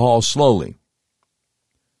into the hall slowly.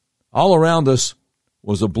 All around us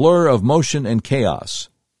was a blur of motion and chaos.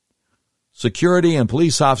 Security and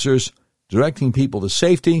police officers directing people to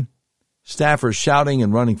safety, staffers shouting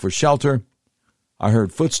and running for shelter. I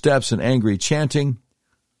heard footsteps and angry chanting.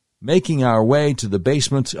 Making our way to the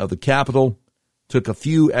basement of the Capitol took a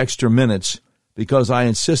few extra minutes because I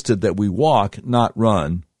insisted that we walk, not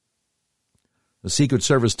run. The Secret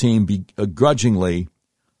Service team begrudgingly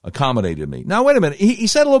accommodated me. Now, wait a minute. He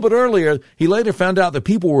said a little bit earlier, he later found out that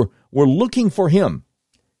people were looking for him.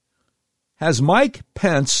 Has Mike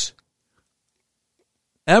Pence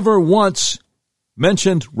ever once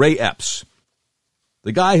mentioned Ray Epps,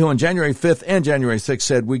 the guy who on January 5th and January 6th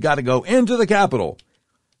said, we got to go into the Capitol.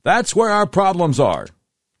 That's where our problems are.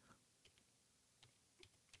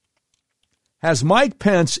 Has Mike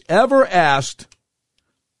Pence ever asked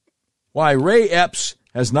why Ray Epps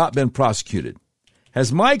has not been prosecuted?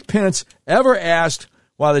 Has Mike Pence ever asked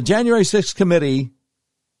why the January 6th committee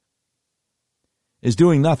is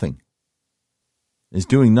doing nothing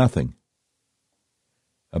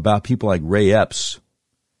about people like Ray Epps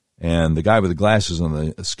and the guy with the glasses on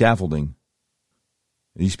the scaffolding?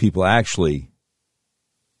 These people actually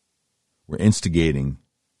were instigating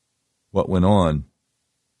what went on.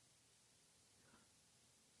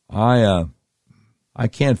 I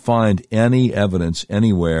can't find any evidence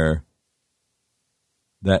anywhere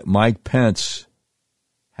that Mike Pence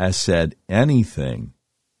has said anything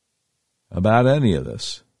about any of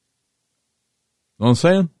this. You know what I'm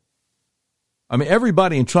saying? I mean,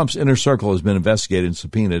 everybody in Trump's inner circle has been investigated and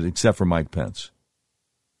subpoenaed except for Mike Pence.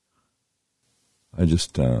 I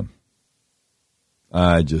don't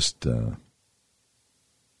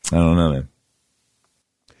know, man.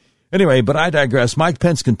 Anyway, but I digress. Mike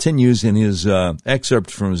Pence continues in his excerpt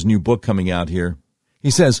from his new book coming out here. He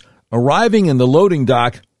says, arriving in the loading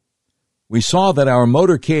dock, we saw that our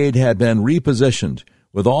motorcade had been repositioned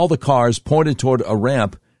with all the cars pointed toward a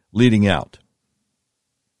ramp leading out.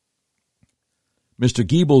 Mr.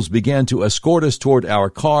 Goebbels began to escort us toward our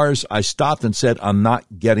cars. I stopped and said, I'm not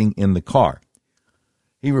getting in the car.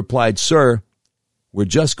 He replied, sir, we're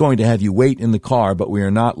just going to have you wait in the car, but we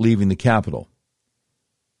are not leaving the Capitol.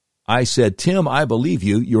 I said, Tim, I believe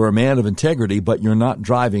you. You're a man of integrity, but you're not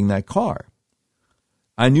driving that car.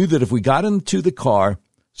 I knew that if we got into the car,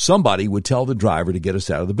 somebody would tell the driver to get us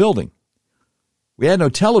out of the building. We had no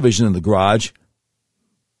television in the garage,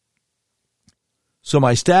 so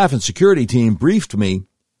my staff and security team briefed me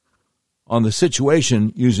on the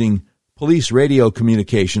situation using police radio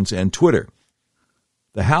communications and Twitter.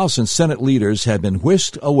 The House and Senate leaders had been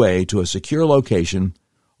whisked away to a secure location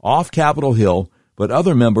off Capitol Hill, but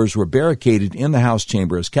other members were barricaded in the House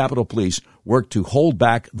chamber as Capitol Police worked to hold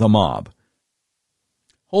back the mob.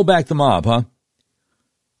 Hold back the mob, huh?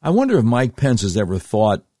 I wonder if Mike Pence has ever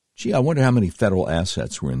thought, gee, I wonder how many federal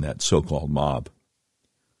assets were in that so-called mob.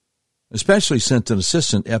 Especially since an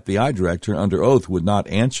assistant FBI director under oath would not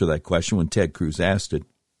answer that question when Ted Cruz asked it.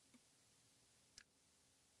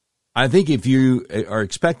 I think if you are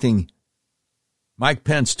expecting Mike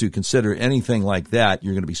Pence to consider anything like that,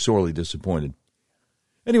 you're going to be sorely disappointed.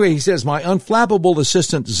 Anyway, he says, my unflappable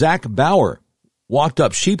assistant, Zach Bauer, walked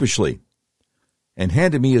up sheepishly and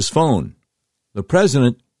handed me his phone. The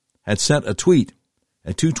president had sent a tweet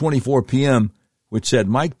at 2:24 p.m., which said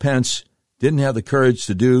Mike Pence didn't have the courage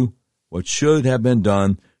to do what should have been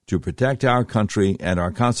done to protect our country and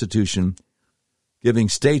our Constitution, giving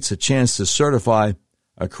states a chance to certify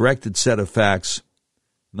a corrected set of facts,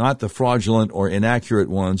 not the fraudulent or inaccurate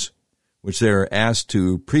ones which they are asked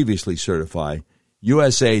to previously certify.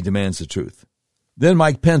 USA demands the truth. Then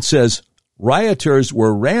Mike Pence says, rioters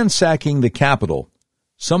were ransacking the Capitol.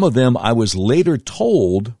 Some of them, I was later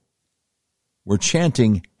told, were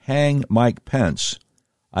chanting, hang Mike Pence.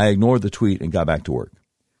 I ignored the tweet and got back to work.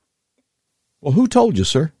 Well, who told you,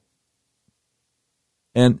 sir?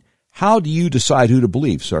 And how do you decide who to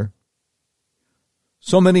believe, sir?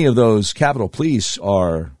 So many of those Capitol Police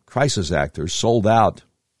are crisis actors sold out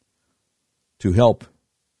to help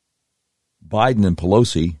Biden and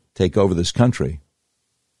Pelosi take over this country.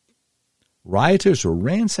 Rioters were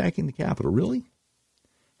ransacking the Capitol, really?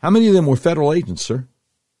 How many of them were federal agents, sir?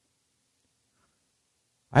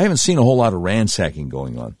 I haven't seen a whole lot of ransacking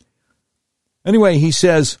going on. Anyway, he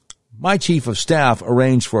says, my chief of staff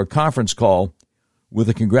arranged for a conference call with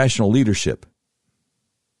the congressional leadership.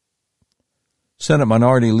 Senate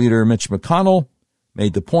Minority Leader Mitch McConnell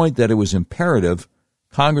made the point that it was imperative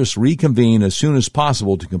Congress reconvene as soon as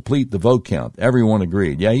possible to complete the vote count. Everyone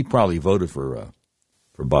agreed. Yeah, he probably voted for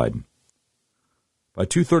Biden. By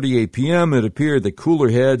 2:38 p.m., it appeared that cooler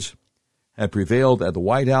heads had prevailed at the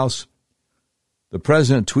White House. The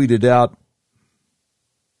president tweeted out,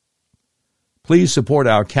 please support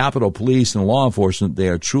our Capitol Police and law enforcement. They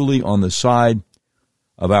are truly on the side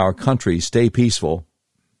of our country. Stay peaceful.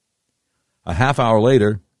 A half hour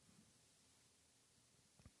later,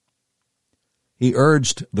 he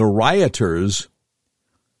urged the rioters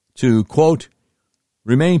to, quote,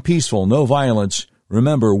 remain peaceful, no violence.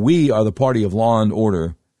 Remember, we are the party of law and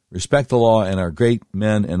order. Respect the law and our great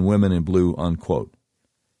men and women in blue, unquote.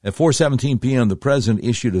 At 4:17 p.m., the president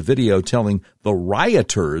issued a video telling the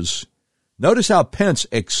rioters, notice how Pence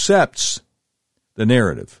accepts the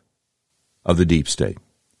narrative of the deep state.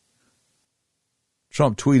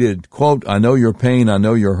 Trump tweeted, quote, "I know your pain, I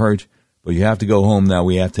know you're hurt, but you have to go home now.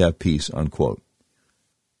 We have to have peace," unquote.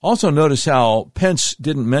 Also notice how Pence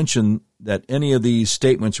didn't mention that any of these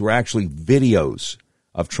statements were actually videos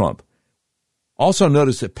of Trump. Also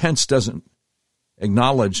notice that Pence doesn't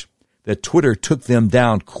acknowledge that Twitter took them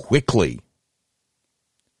down quickly.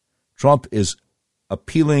 Trump is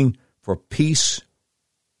appealing for peace,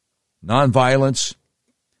 nonviolence,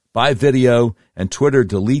 by video, and Twitter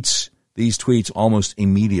deletes these tweets almost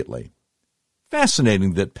immediately.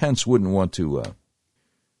 Fascinating that Pence wouldn't want to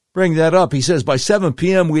bring that up. He says, by 7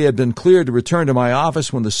 p.m., we had been cleared to return to my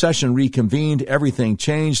office. When the session reconvened, everything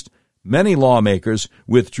changed. Many lawmakers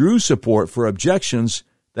withdrew support for objections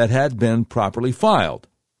that had been properly filed.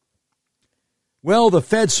 Well, the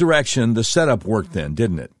Fedsurrection, the setup worked then,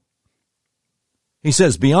 didn't it? He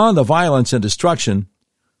says, beyond the violence and destruction,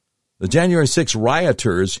 the January 6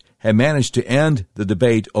 rioters had managed to end the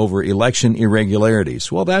debate over election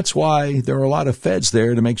irregularities. Well, that's why there are a lot of feds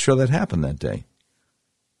there to make sure that happened that day.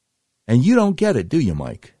 And you don't get it, do you,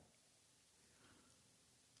 Mike?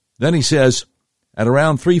 Then he says, at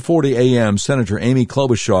around 3:40 a.m., Senator Amy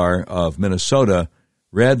Klobuchar of Minnesota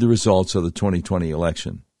read the results of the 2020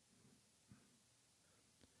 election.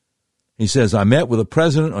 He says, I met with the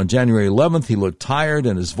president on January 11th. He looked tired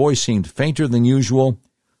and his voice seemed fainter than usual.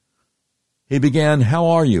 He began, how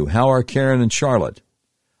are you? How are Karen and Charlotte?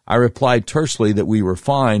 I replied tersely that we were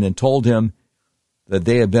fine and told him that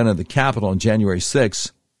they had been at the Capitol on January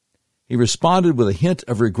 6th. He responded with a hint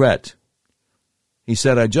of regret. He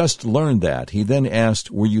said, I just learned that. He then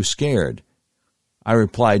asked, were you scared? I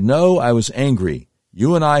replied, no, I was angry.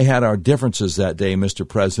 You and I had our differences that day, Mr.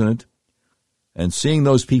 President. And seeing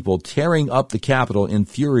those people tearing up the Capitol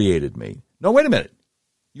infuriated me. No, wait a minute.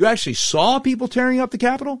 You actually saw people tearing up the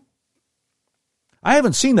Capitol? I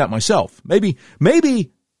haven't seen that myself. Maybe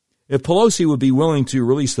if Pelosi would be willing to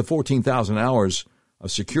release the 14,000 hours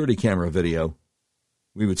of security camera video,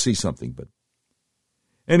 we would see something. But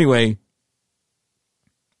anyway,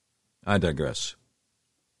 I digress.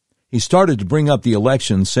 He started to bring up the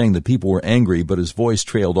election, saying that people were angry, but his voice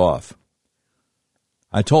trailed off.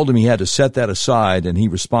 I told him he had to set that aside, and he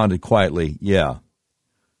responded quietly, yeah.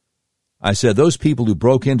 I said, those people who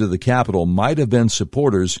broke into the Capitol might have been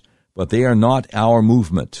supporters, but they are not our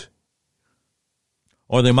movement.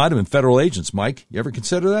 Or they might have been federal agents, Mike. You ever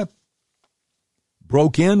consider that?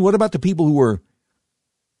 Broke in? What about the people who were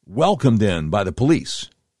welcomed in by the police?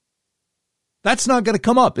 That's not going to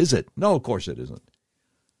come up, is it? No, of course it isn't.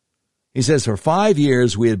 He says, for 5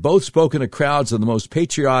 years, we had both spoken to crowds of the most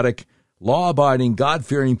patriotic, law-abiding,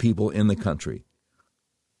 God-fearing people in the country.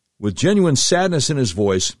 With genuine sadness in his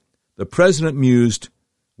voice, the president mused,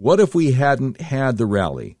 what if we hadn't had the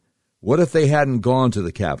rally? What if they hadn't gone to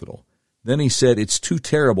the Capitol? Then he said, it's too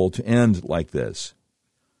terrible to end like this.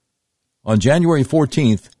 On January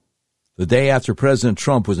 14th, the day after President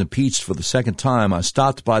Trump was impeached for the second time, I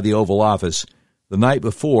stopped by the Oval Office. The night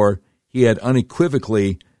before, he had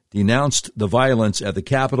unequivocally denounced the violence at the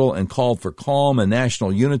Capitol and called for calm and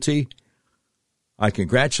national unity. I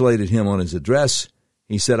congratulated him on his address.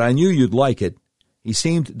 He said, I knew you'd like it. He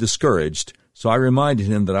seemed discouraged, so I reminded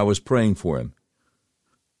him that I was praying for him.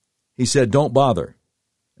 He said, don't bother.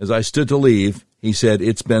 As I stood to leave, he said,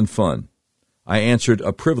 it's been fun. I answered,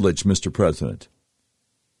 a privilege, Mr. President.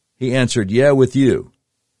 He answered, yeah, with you.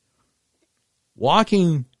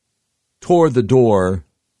 Walking toward the door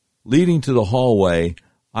leading to the hallway,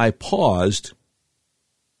 I paused,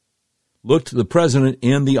 looked the president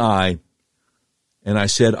in the eye, and I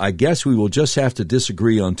said, I guess we will just have to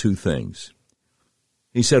disagree on two things.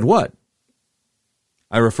 He said, what?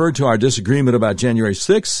 I referred to our disagreement about January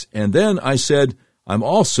 6th, and then I said, I'm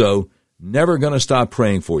also never going to stop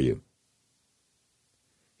praying for you.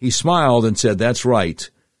 He smiled and said, that's right.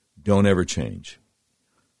 Don't ever change.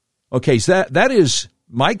 Okay, so that is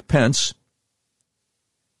Mike Pence.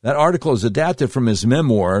 That article is adapted from his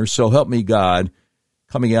memoir, So Help Me God,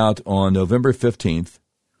 coming out on November 15th.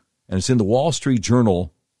 And it's in the Wall Street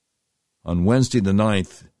Journal on Wednesday the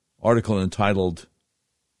 9th, article entitled,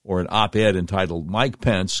 or an op-ed entitled, Mike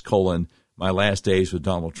Pence, My Last Days with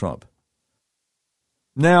Donald Trump.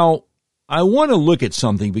 Now, I want to look at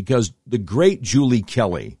something because the great Julie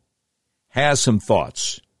Kelly has some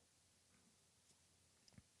thoughts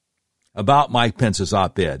about Mike Pence's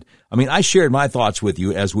op-ed. I mean, I shared my thoughts with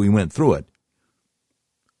you as we went through it.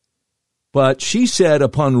 But she said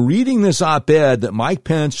upon reading this op-ed that Mike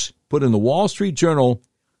Pence put in the Wall Street Journal,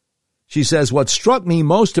 she says, what struck me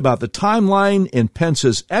most about the timeline in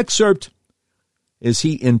Pence's excerpt is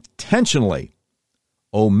he intentionally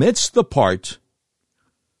omits the part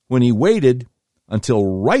when he waited until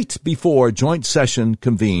right before joint session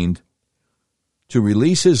convened to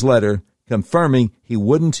release his letter confirming he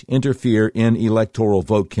wouldn't interfere in electoral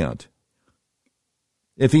vote count.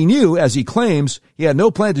 If he knew, as he claims, he had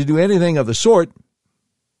no plan to do anything of the sort,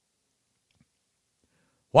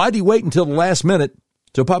 why'd he wait until the last minute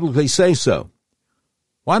to publicly say so?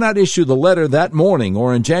 Why not issue the letter that morning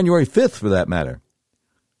or on January 5th for that matter?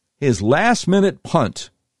 His last-minute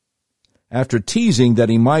punt, after teasing that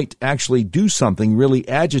he might actually do something, really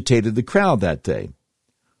agitated the crowd that day.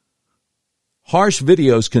 Harsh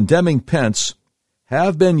videos condemning Pence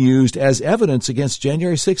have been used as evidence against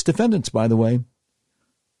January 6 defendants, by the way.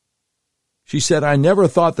 She said, "I never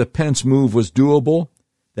thought the Pence move was doable.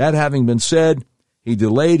 That having been said, he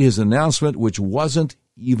delayed his announcement, which wasn't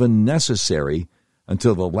even necessary,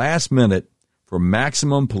 until the last minute for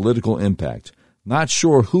maximum political impact." Not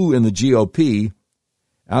sure who in the GOP,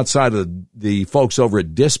 outside of the folks over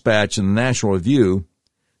at Dispatch and the National Review,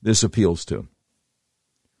 this appeals to.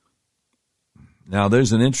 Now,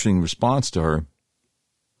 there's an interesting response to her.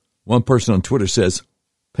 One person on Twitter says,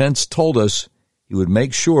 Pence told us he would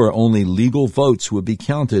make sure only legal votes would be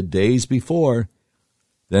counted days before.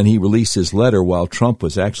 Then he released his letter while Trump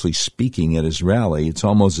was actually speaking at his rally. It's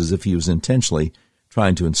almost as if he was intentionally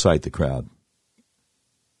trying to incite the crowd.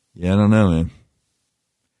 Yeah, I don't know, man.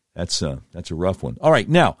 That's a rough one. All right,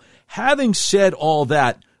 now, having said all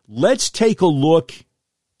that, let's take a look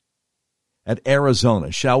at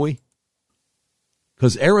Arizona, shall we?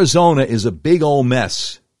 Because Arizona is a big old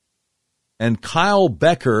mess. And Kyle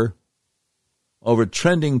Becker over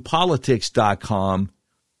TrendingPolitics.com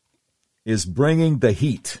is bringing the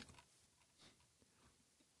heat.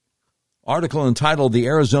 Article entitled, "The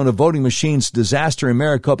Arizona Voting Machines Disaster in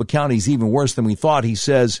Maricopa County is Even Worse Than We Thought." He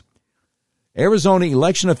says, Arizona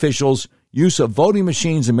election officials' use of voting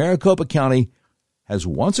machines in Maricopa County has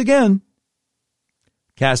once again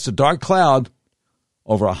cast a dark cloud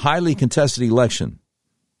over a highly contested election.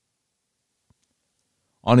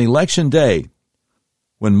 On Election Day,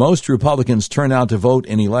 when most Republicans turn out to vote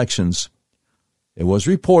in elections, it was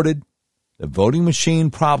reported that voting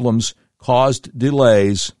machine problems caused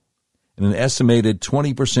delays in an estimated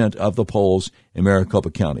 20% of the polls in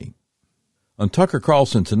Maricopa County. On Tucker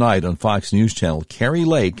Carlson tonight on Fox News Channel, Kari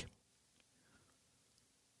Lake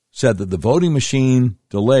said that the voting machine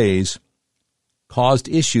delays caused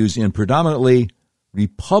issues in predominantly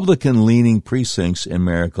Republican-leaning precincts in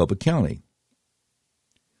Maricopa County.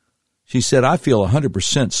 She said, "I feel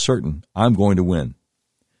 100% certain I'm going to win.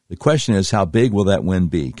 The question is, how big will that win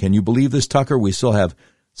be? Can you believe this, Tucker? We still have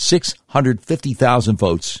 650,000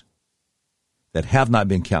 votes that have not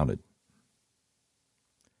been counted.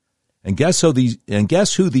 And guess who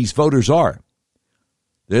these voters are?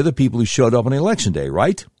 They're the people who showed up on Election Day,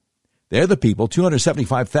 right? They're the people,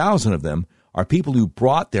 275,000 of them, are people who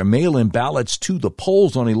brought their mail-in ballots to the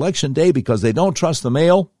polls on Election Day because they don't trust the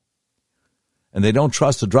mail and they don't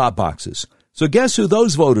trust the drop boxes. So guess who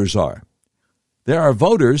those voters are? There are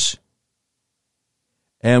voters,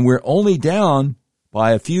 and we're only down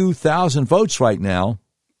by a few thousand votes right now.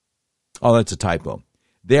 Oh, that's a typo.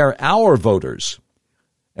 They're our voters,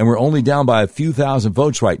 and we're only down by a few thousand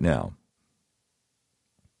votes right now.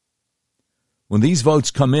 When these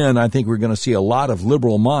votes come in, I think we're going to see a lot of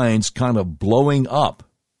liberal minds kind of blowing up."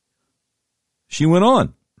 She went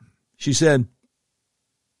on. She said,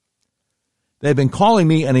 "They've been calling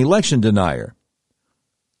me an election denier.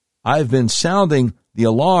 I've been sounding the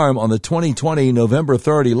alarm on the 2020 November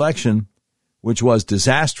 3rd election, which was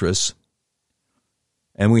disastrous,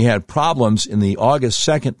 and we had problems in the August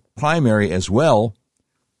 2nd primary as well,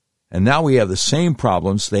 and now we have the same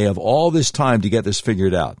problems. They have all this time to get this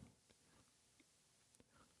figured out."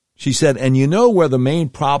 She said, "And you know where the main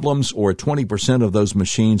problems, or 20% of those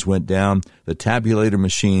machines, went down? The tabulator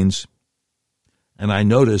machines. And I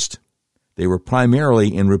noticed they were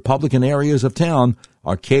primarily in Republican areas of town,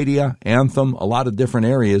 Arcadia, Anthem, a lot of different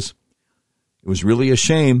areas. It was really a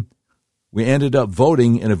shame. We ended up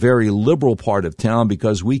voting in a very liberal part of town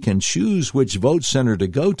because we can choose which vote center to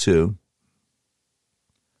go to.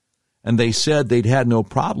 And they said they'd had no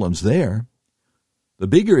problems there. The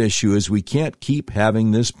bigger issue is we can't keep having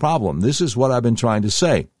this problem. This is what I've been trying to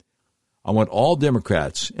say. I want all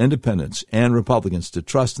Democrats, independents, and Republicans to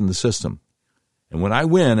trust in the system. And when I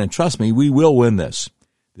win, and trust me, we will win this,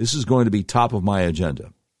 this is going to be top of my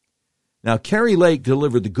agenda." Now, Kari Lake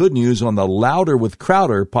delivered the good news on the Louder with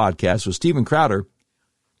Crowder podcast with Stephen Crowder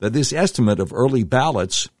that this estimate of early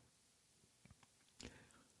ballots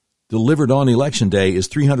delivered on Election Day is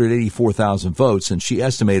 384,000 votes, and she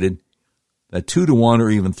estimated that 2-1 or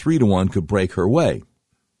even 3-1 could break her way.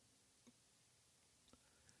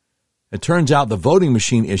 It turns out the voting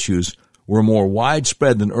machine issues were more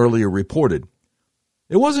widespread than earlier reported.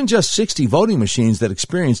 It wasn't just 60 voting machines that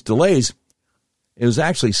experienced delays. It was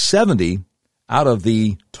actually 70 out of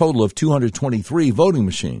the total of 223 voting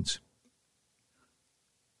machines.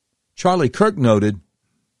 Charlie Kirk noted,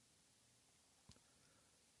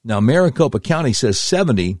 now Maricopa County says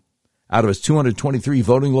 70 out of its 223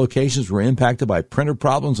 voting locations were impacted by printer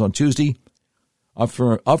problems on Tuesday, up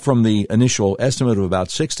from the initial estimate of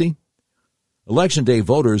about 60. Election day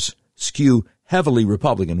voters skew heavily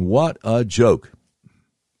Republican. What a joke.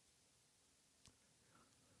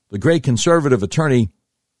 The great conservative attorney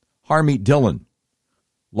Harmeet Dillon,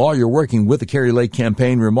 lawyer working with the Kari Lake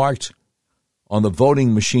campaign, remarked on the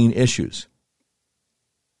voting machine issues.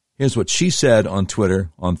 Here's what she said on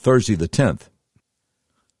Twitter on Thursday the 10th.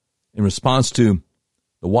 In response to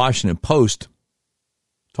the Washington Post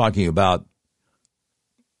talking about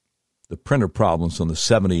the printer problems on the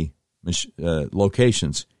 70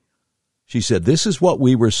 locations, she said, this is what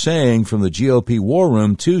we were saying from the GOP war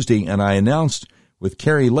room Tuesday, and I announced with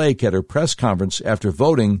Kari Lake at her press conference after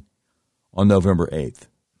voting on November 8th.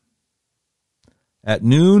 At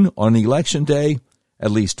noon on Election Day,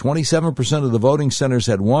 at least 27% of the voting centers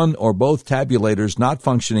had one or both tabulators not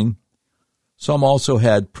functioning. Some also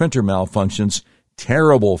had printer malfunctions.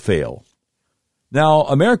 Terrible fail. Now,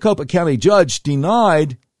 a Maricopa County judge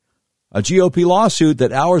denied a GOP lawsuit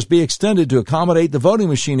that hours be extended to accommodate the voting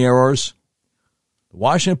machine errors. The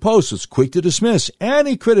Washington Post was quick to dismiss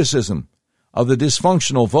any criticism of the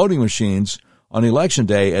dysfunctional voting machines on Election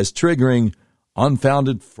Day as triggering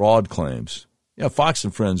unfounded fraud claims. Yeah, Fox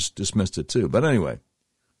and Friends dismissed it too. But anyway,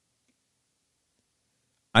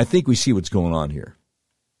 I think we see what's going on here.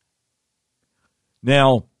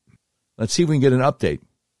 Now, let's see if we can get an update.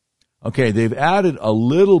 Okay, they've added a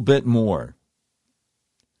little bit more.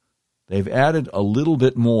 They've added a little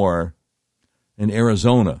bit more in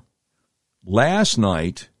Arizona. Last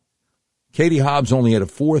night, Katie Hobbs only had a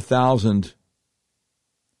 4,000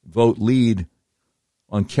 vote lead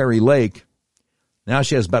on Kari Lake. Now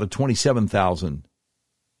she has about a 27,000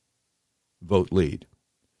 vote lead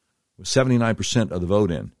with 79% of the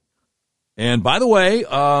vote in. And by the way,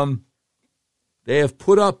 they have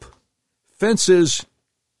put up fences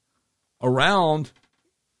around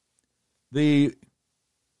the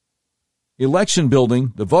election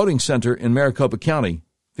building, the voting center in Maricopa County,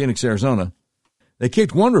 Phoenix, Arizona. They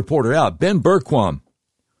kicked one reporter out, Ben Bergquam,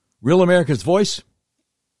 Real America's Voice.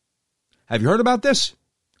 Have you heard about this?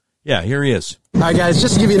 Yeah, here he is. All right, guys,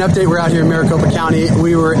 just to give you an update, we're out here in Maricopa County.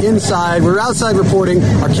 We were outside reporting.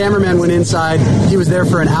 Our cameraman went inside. He was there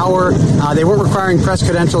for an hour. They weren't requiring press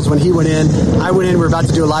credentials when he went in. I went in. We were about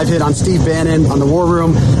to do a live hit on Steve Bannon on the War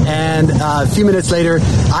Room. And a few minutes later,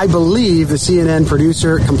 I believe the CNN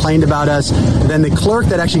producer complained about us. Then the clerk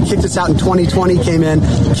that actually kicked us out in 2020 came in,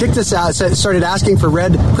 kicked us out, started asking for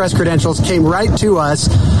red press credentials, came right to us,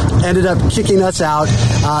 ended up kicking us out,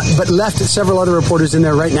 but left several other reporters in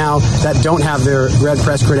there right now that don't have their red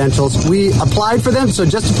press credentials. We applied for them, so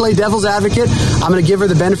just to play devil's advocate, I'm going to give her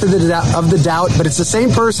the benefit of the doubt, but it's the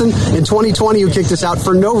same person in 2020 who kicked us out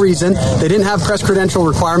for no reason. They didn't have press credential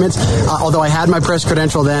requirements, although I had my press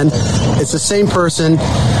credential then. It's the same person.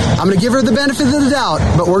 I'm going to give her the benefit of the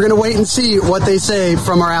doubt, but we're going to wait and see what they say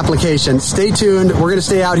from our application. Stay tuned. We're going to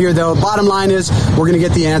stay out here, though. Bottom line is we're going to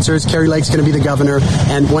get the answers. Kari Lake's going to be the governor,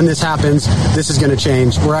 and when this happens, this is going to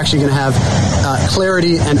change. We're actually going to have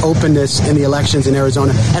clarity and openness in the elections in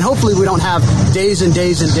Arizona, and hopefully we don't have days and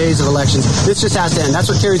days and days of elections. This just has to end. That's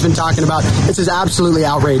what Kari's been talking about. This is absolutely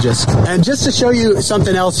outrageous. And just to show you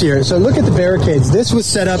something else here, so look at the barricades. This was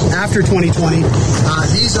set up after 2020.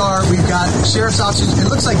 We've got sheriff's officers. It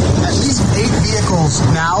looks like at least 8 vehicles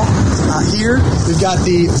now here. We've got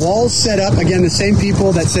the walls set up. Again, the same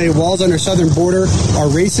people that say walls on our southern border are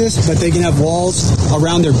racist, but they can have walls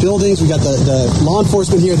around their buildings. We got the law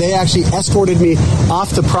enforcement here. They actually escorted me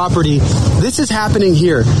off the property. This is happening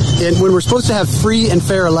here. And when we're supposed to have free and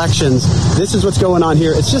fair elections, this is what's going on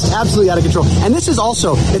here. It's just absolutely out of control. And this is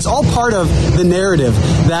also, it's all part of the narrative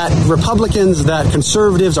that Republicans, that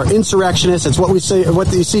conservatives are insurrectionists. It's what we say,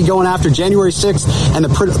 what you see going after January 6th and the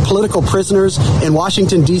political prisoners in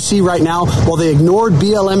Washington, D.C. right now, while they ignored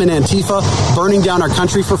BLM and Antifa burning down our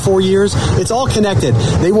country for 4 years. It's all connected.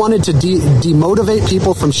 They wanted to demotivate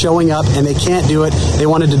people from showing up, and they can't do it. They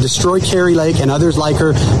wanted to destroy Kari Lake and others like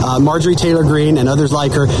her, Marjorie Taylor Greene and others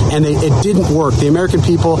like her, and it didn't work. The American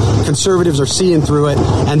people, conservatives, are seeing through it,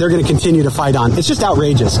 and they're going to continue to fight on. It's just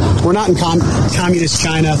outrageous. We're not in communist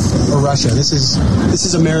China or Russia. This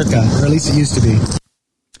is America, or at least it used to be.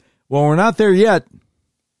 Well, we're not there yet,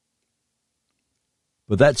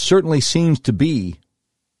 but that certainly seems to be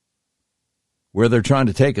where they're trying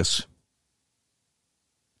to take us.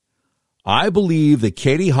 I believe that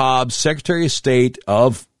Katie Hobbs, Secretary of State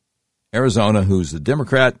of Arizona, who's the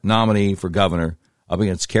Democrat nominee for governor up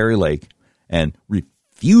against Kari Lake, and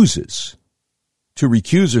refuses to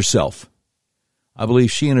recuse herself, I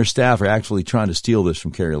believe she and her staff are actually trying to steal this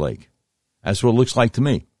from Kari Lake. That's what it looks like to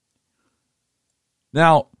me.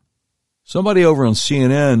 Now, somebody over on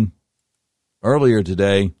CNN earlier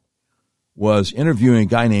today was interviewing a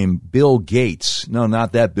guy named Bill Gates. No,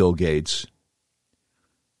 not that Bill Gates,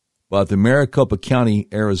 but the Maricopa County,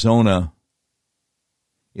 Arizona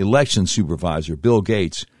election supervisor, Bill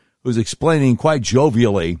Gates, who's explaining quite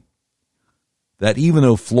jovially that even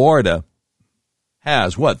though Florida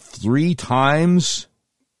has, 3 times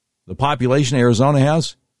the population Arizona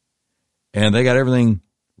has, and they got everything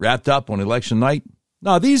wrapped up on election night,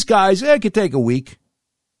 no, these guys, it could take a week.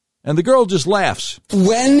 And the girl just laughs.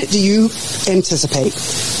 When do you anticipate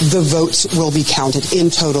the votes will be counted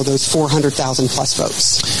in total, those 400,000 plus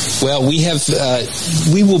votes? Well, we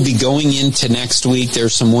will be going into next week.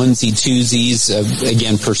 There's some onesie-twosies,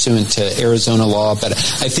 again, pursuant to Arizona law, but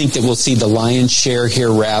I think that we'll see the lion's share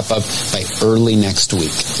here wrap up by early next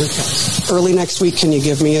week. Okay. Early next week, can you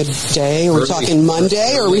give me a day? Are we talking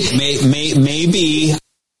Monday? Or maybe.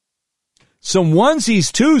 Some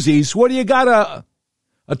onesies, twosies? What do you got,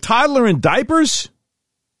 a toddler in diapers?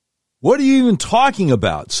 What are you even talking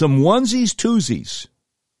about? Some onesies, twosies.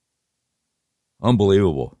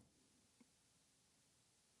 Unbelievable.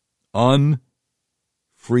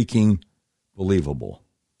 Unfreaking believable.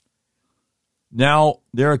 Now,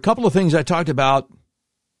 there are a couple of things I talked about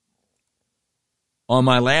on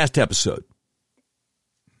my last episode.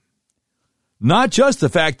 Not just the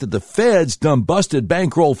fact that the feds done busted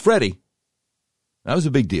Bankroll Freddie. That was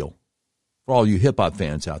a big deal for all you hip-hop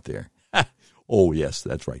fans out there. Oh, yes,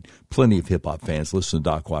 that's right. Plenty of hip-hop fans listen to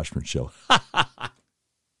Doc Washburn Show.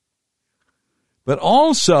 But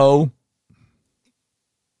also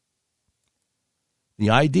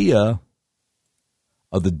the idea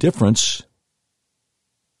of the difference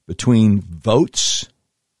between votes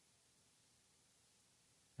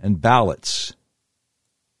and ballots.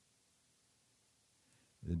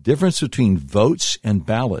 The difference between votes and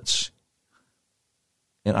ballots.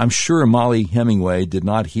 And I'm sure Molly Hemingway did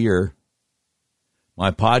not hear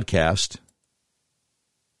my podcast.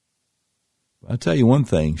 I'll tell you one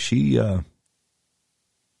thing. She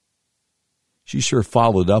sure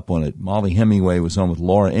followed up on it. Molly Hemingway was on with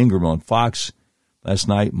Laura Ingraham on Fox last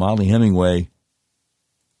night. Molly Hemingway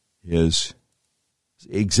is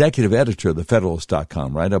executive editor of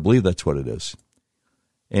thefederalist.com, right? I believe that's what it is.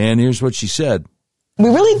 And here's what she said. We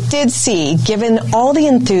really did see, given all the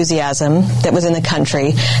enthusiasm that was in the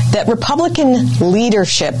country, that Republican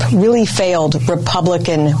leadership really failed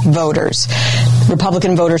Republican voters.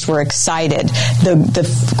 Republican voters were excited.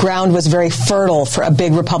 The ground was very fertile for a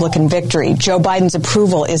big Republican victory. Joe Biden's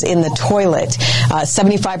approval is in the toilet.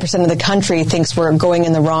 75% of the country thinks we're going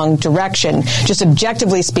in the wrong direction. Just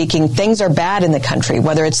objectively speaking, things are bad in the country,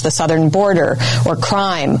 whether it's the southern border or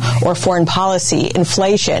crime or foreign policy,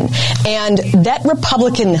 inflation. And that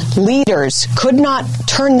Republican leaders could not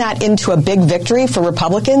turn that into a big victory for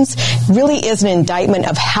Republicans really is an indictment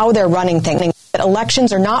of how they're running things.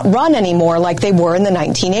 Elections are not run anymore like they were in the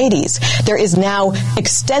 1980s. There is now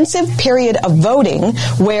extensive period of voting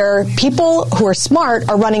where people who are smart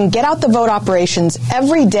are running get-out-the-vote operations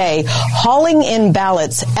every day, hauling in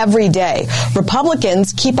ballots every day.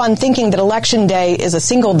 Republicans keep on thinking that Election Day is a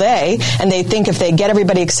single day, and they think if they get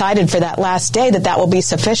everybody excited for that last day that will be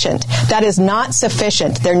sufficient. That is not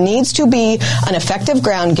sufficient. There needs to be an effective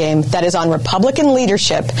ground game that is on Republican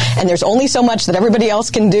leadership, and there's only so much that everybody else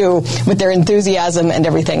can do with their enthusiasm and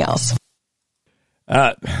everything else.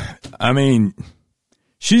 I mean,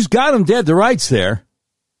 she's got them dead to rights there,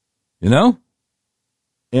 you know?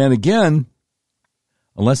 And again,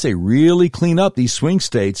 unless they really clean up these swing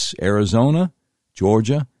states, Arizona,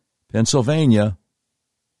 Georgia, Pennsylvania,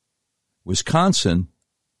 Wisconsin,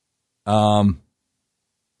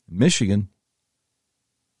 Michigan,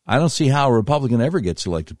 I don't see how a Republican ever gets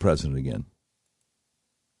elected president again.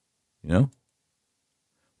 You know?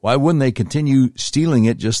 Why wouldn't they continue stealing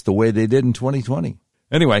it just the way they did in 2020?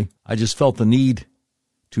 Anyway, I just felt the need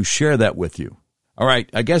to share that with you. All right,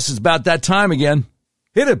 I guess it's about that time again.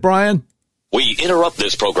 Hit it, Brian. We interrupt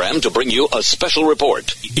this program to bring you a special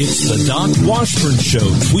report. It's the Doc Washburn Show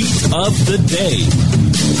Tweet of the Day.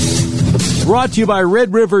 Brought to you by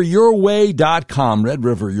RedRiverYourWay.com. Red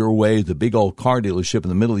River Your Way, the big old car dealership in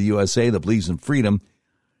the middle of the USA that believes in freedom,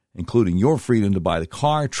 including your freedom to buy the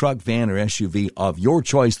car, truck, van, or SUV of your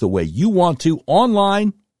choice the way you want to,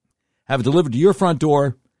 online, have it delivered to your front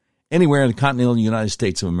door, anywhere in the continental United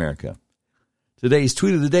States of America. Today's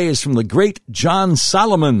tweet of the day is from the great John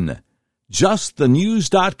Solomon,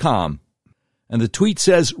 justthenews.com. And the tweet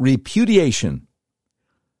says, repudiation.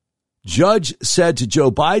 Judge said to Joe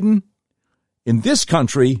Biden, in this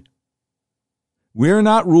country, we're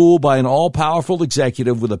not ruled by an all-powerful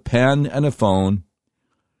executive with a pen and a phone.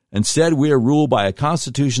 Instead, we are ruled by a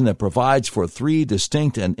constitution that provides for 3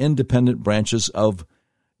 distinct and independent branches of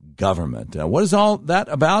government. Now, what is all that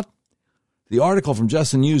about? The article from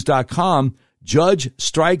justthenews.com, Judge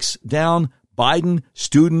strikes down Biden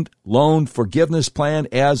student loan forgiveness plan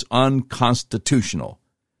as unconstitutional.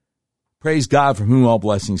 Praise God, from whom all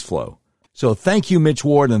blessings flow. So thank you, Mitch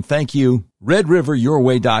Ward, and thank you,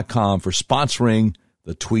 RedRiverYourWay.com, for sponsoring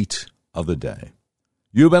the tweet of the day.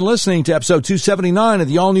 You've been listening to episode 279 of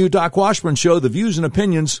the all-new Doc Washburn Show. The views and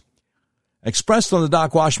opinions expressed on the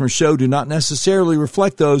Doc Washburn Show do not necessarily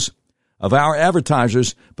reflect those of our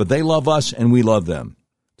advertisers, but they love us and we love them.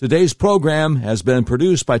 Today's program has been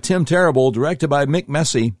produced by Tim Terrible, directed by Mick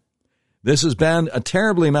Messy. This has been a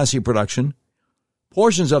terribly messy production.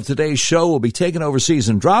 Portions of today's show will be taken overseas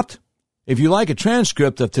and dropped. If you like a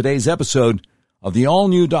transcript of today's episode of the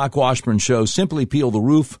all-new Doc Washburn Show, simply peel the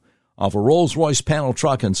roof off a Rolls-Royce panel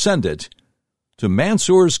truck and send it to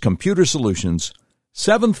Mansour's Computer Solutions,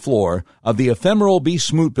 7th floor of the ephemeral B.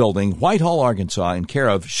 Smoot Building, Whitehall, Arkansas, in care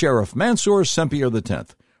of Sheriff Mansour Sempier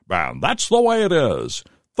X. And that's the way it is.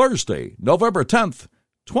 Thursday, November 10th,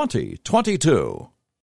 2022.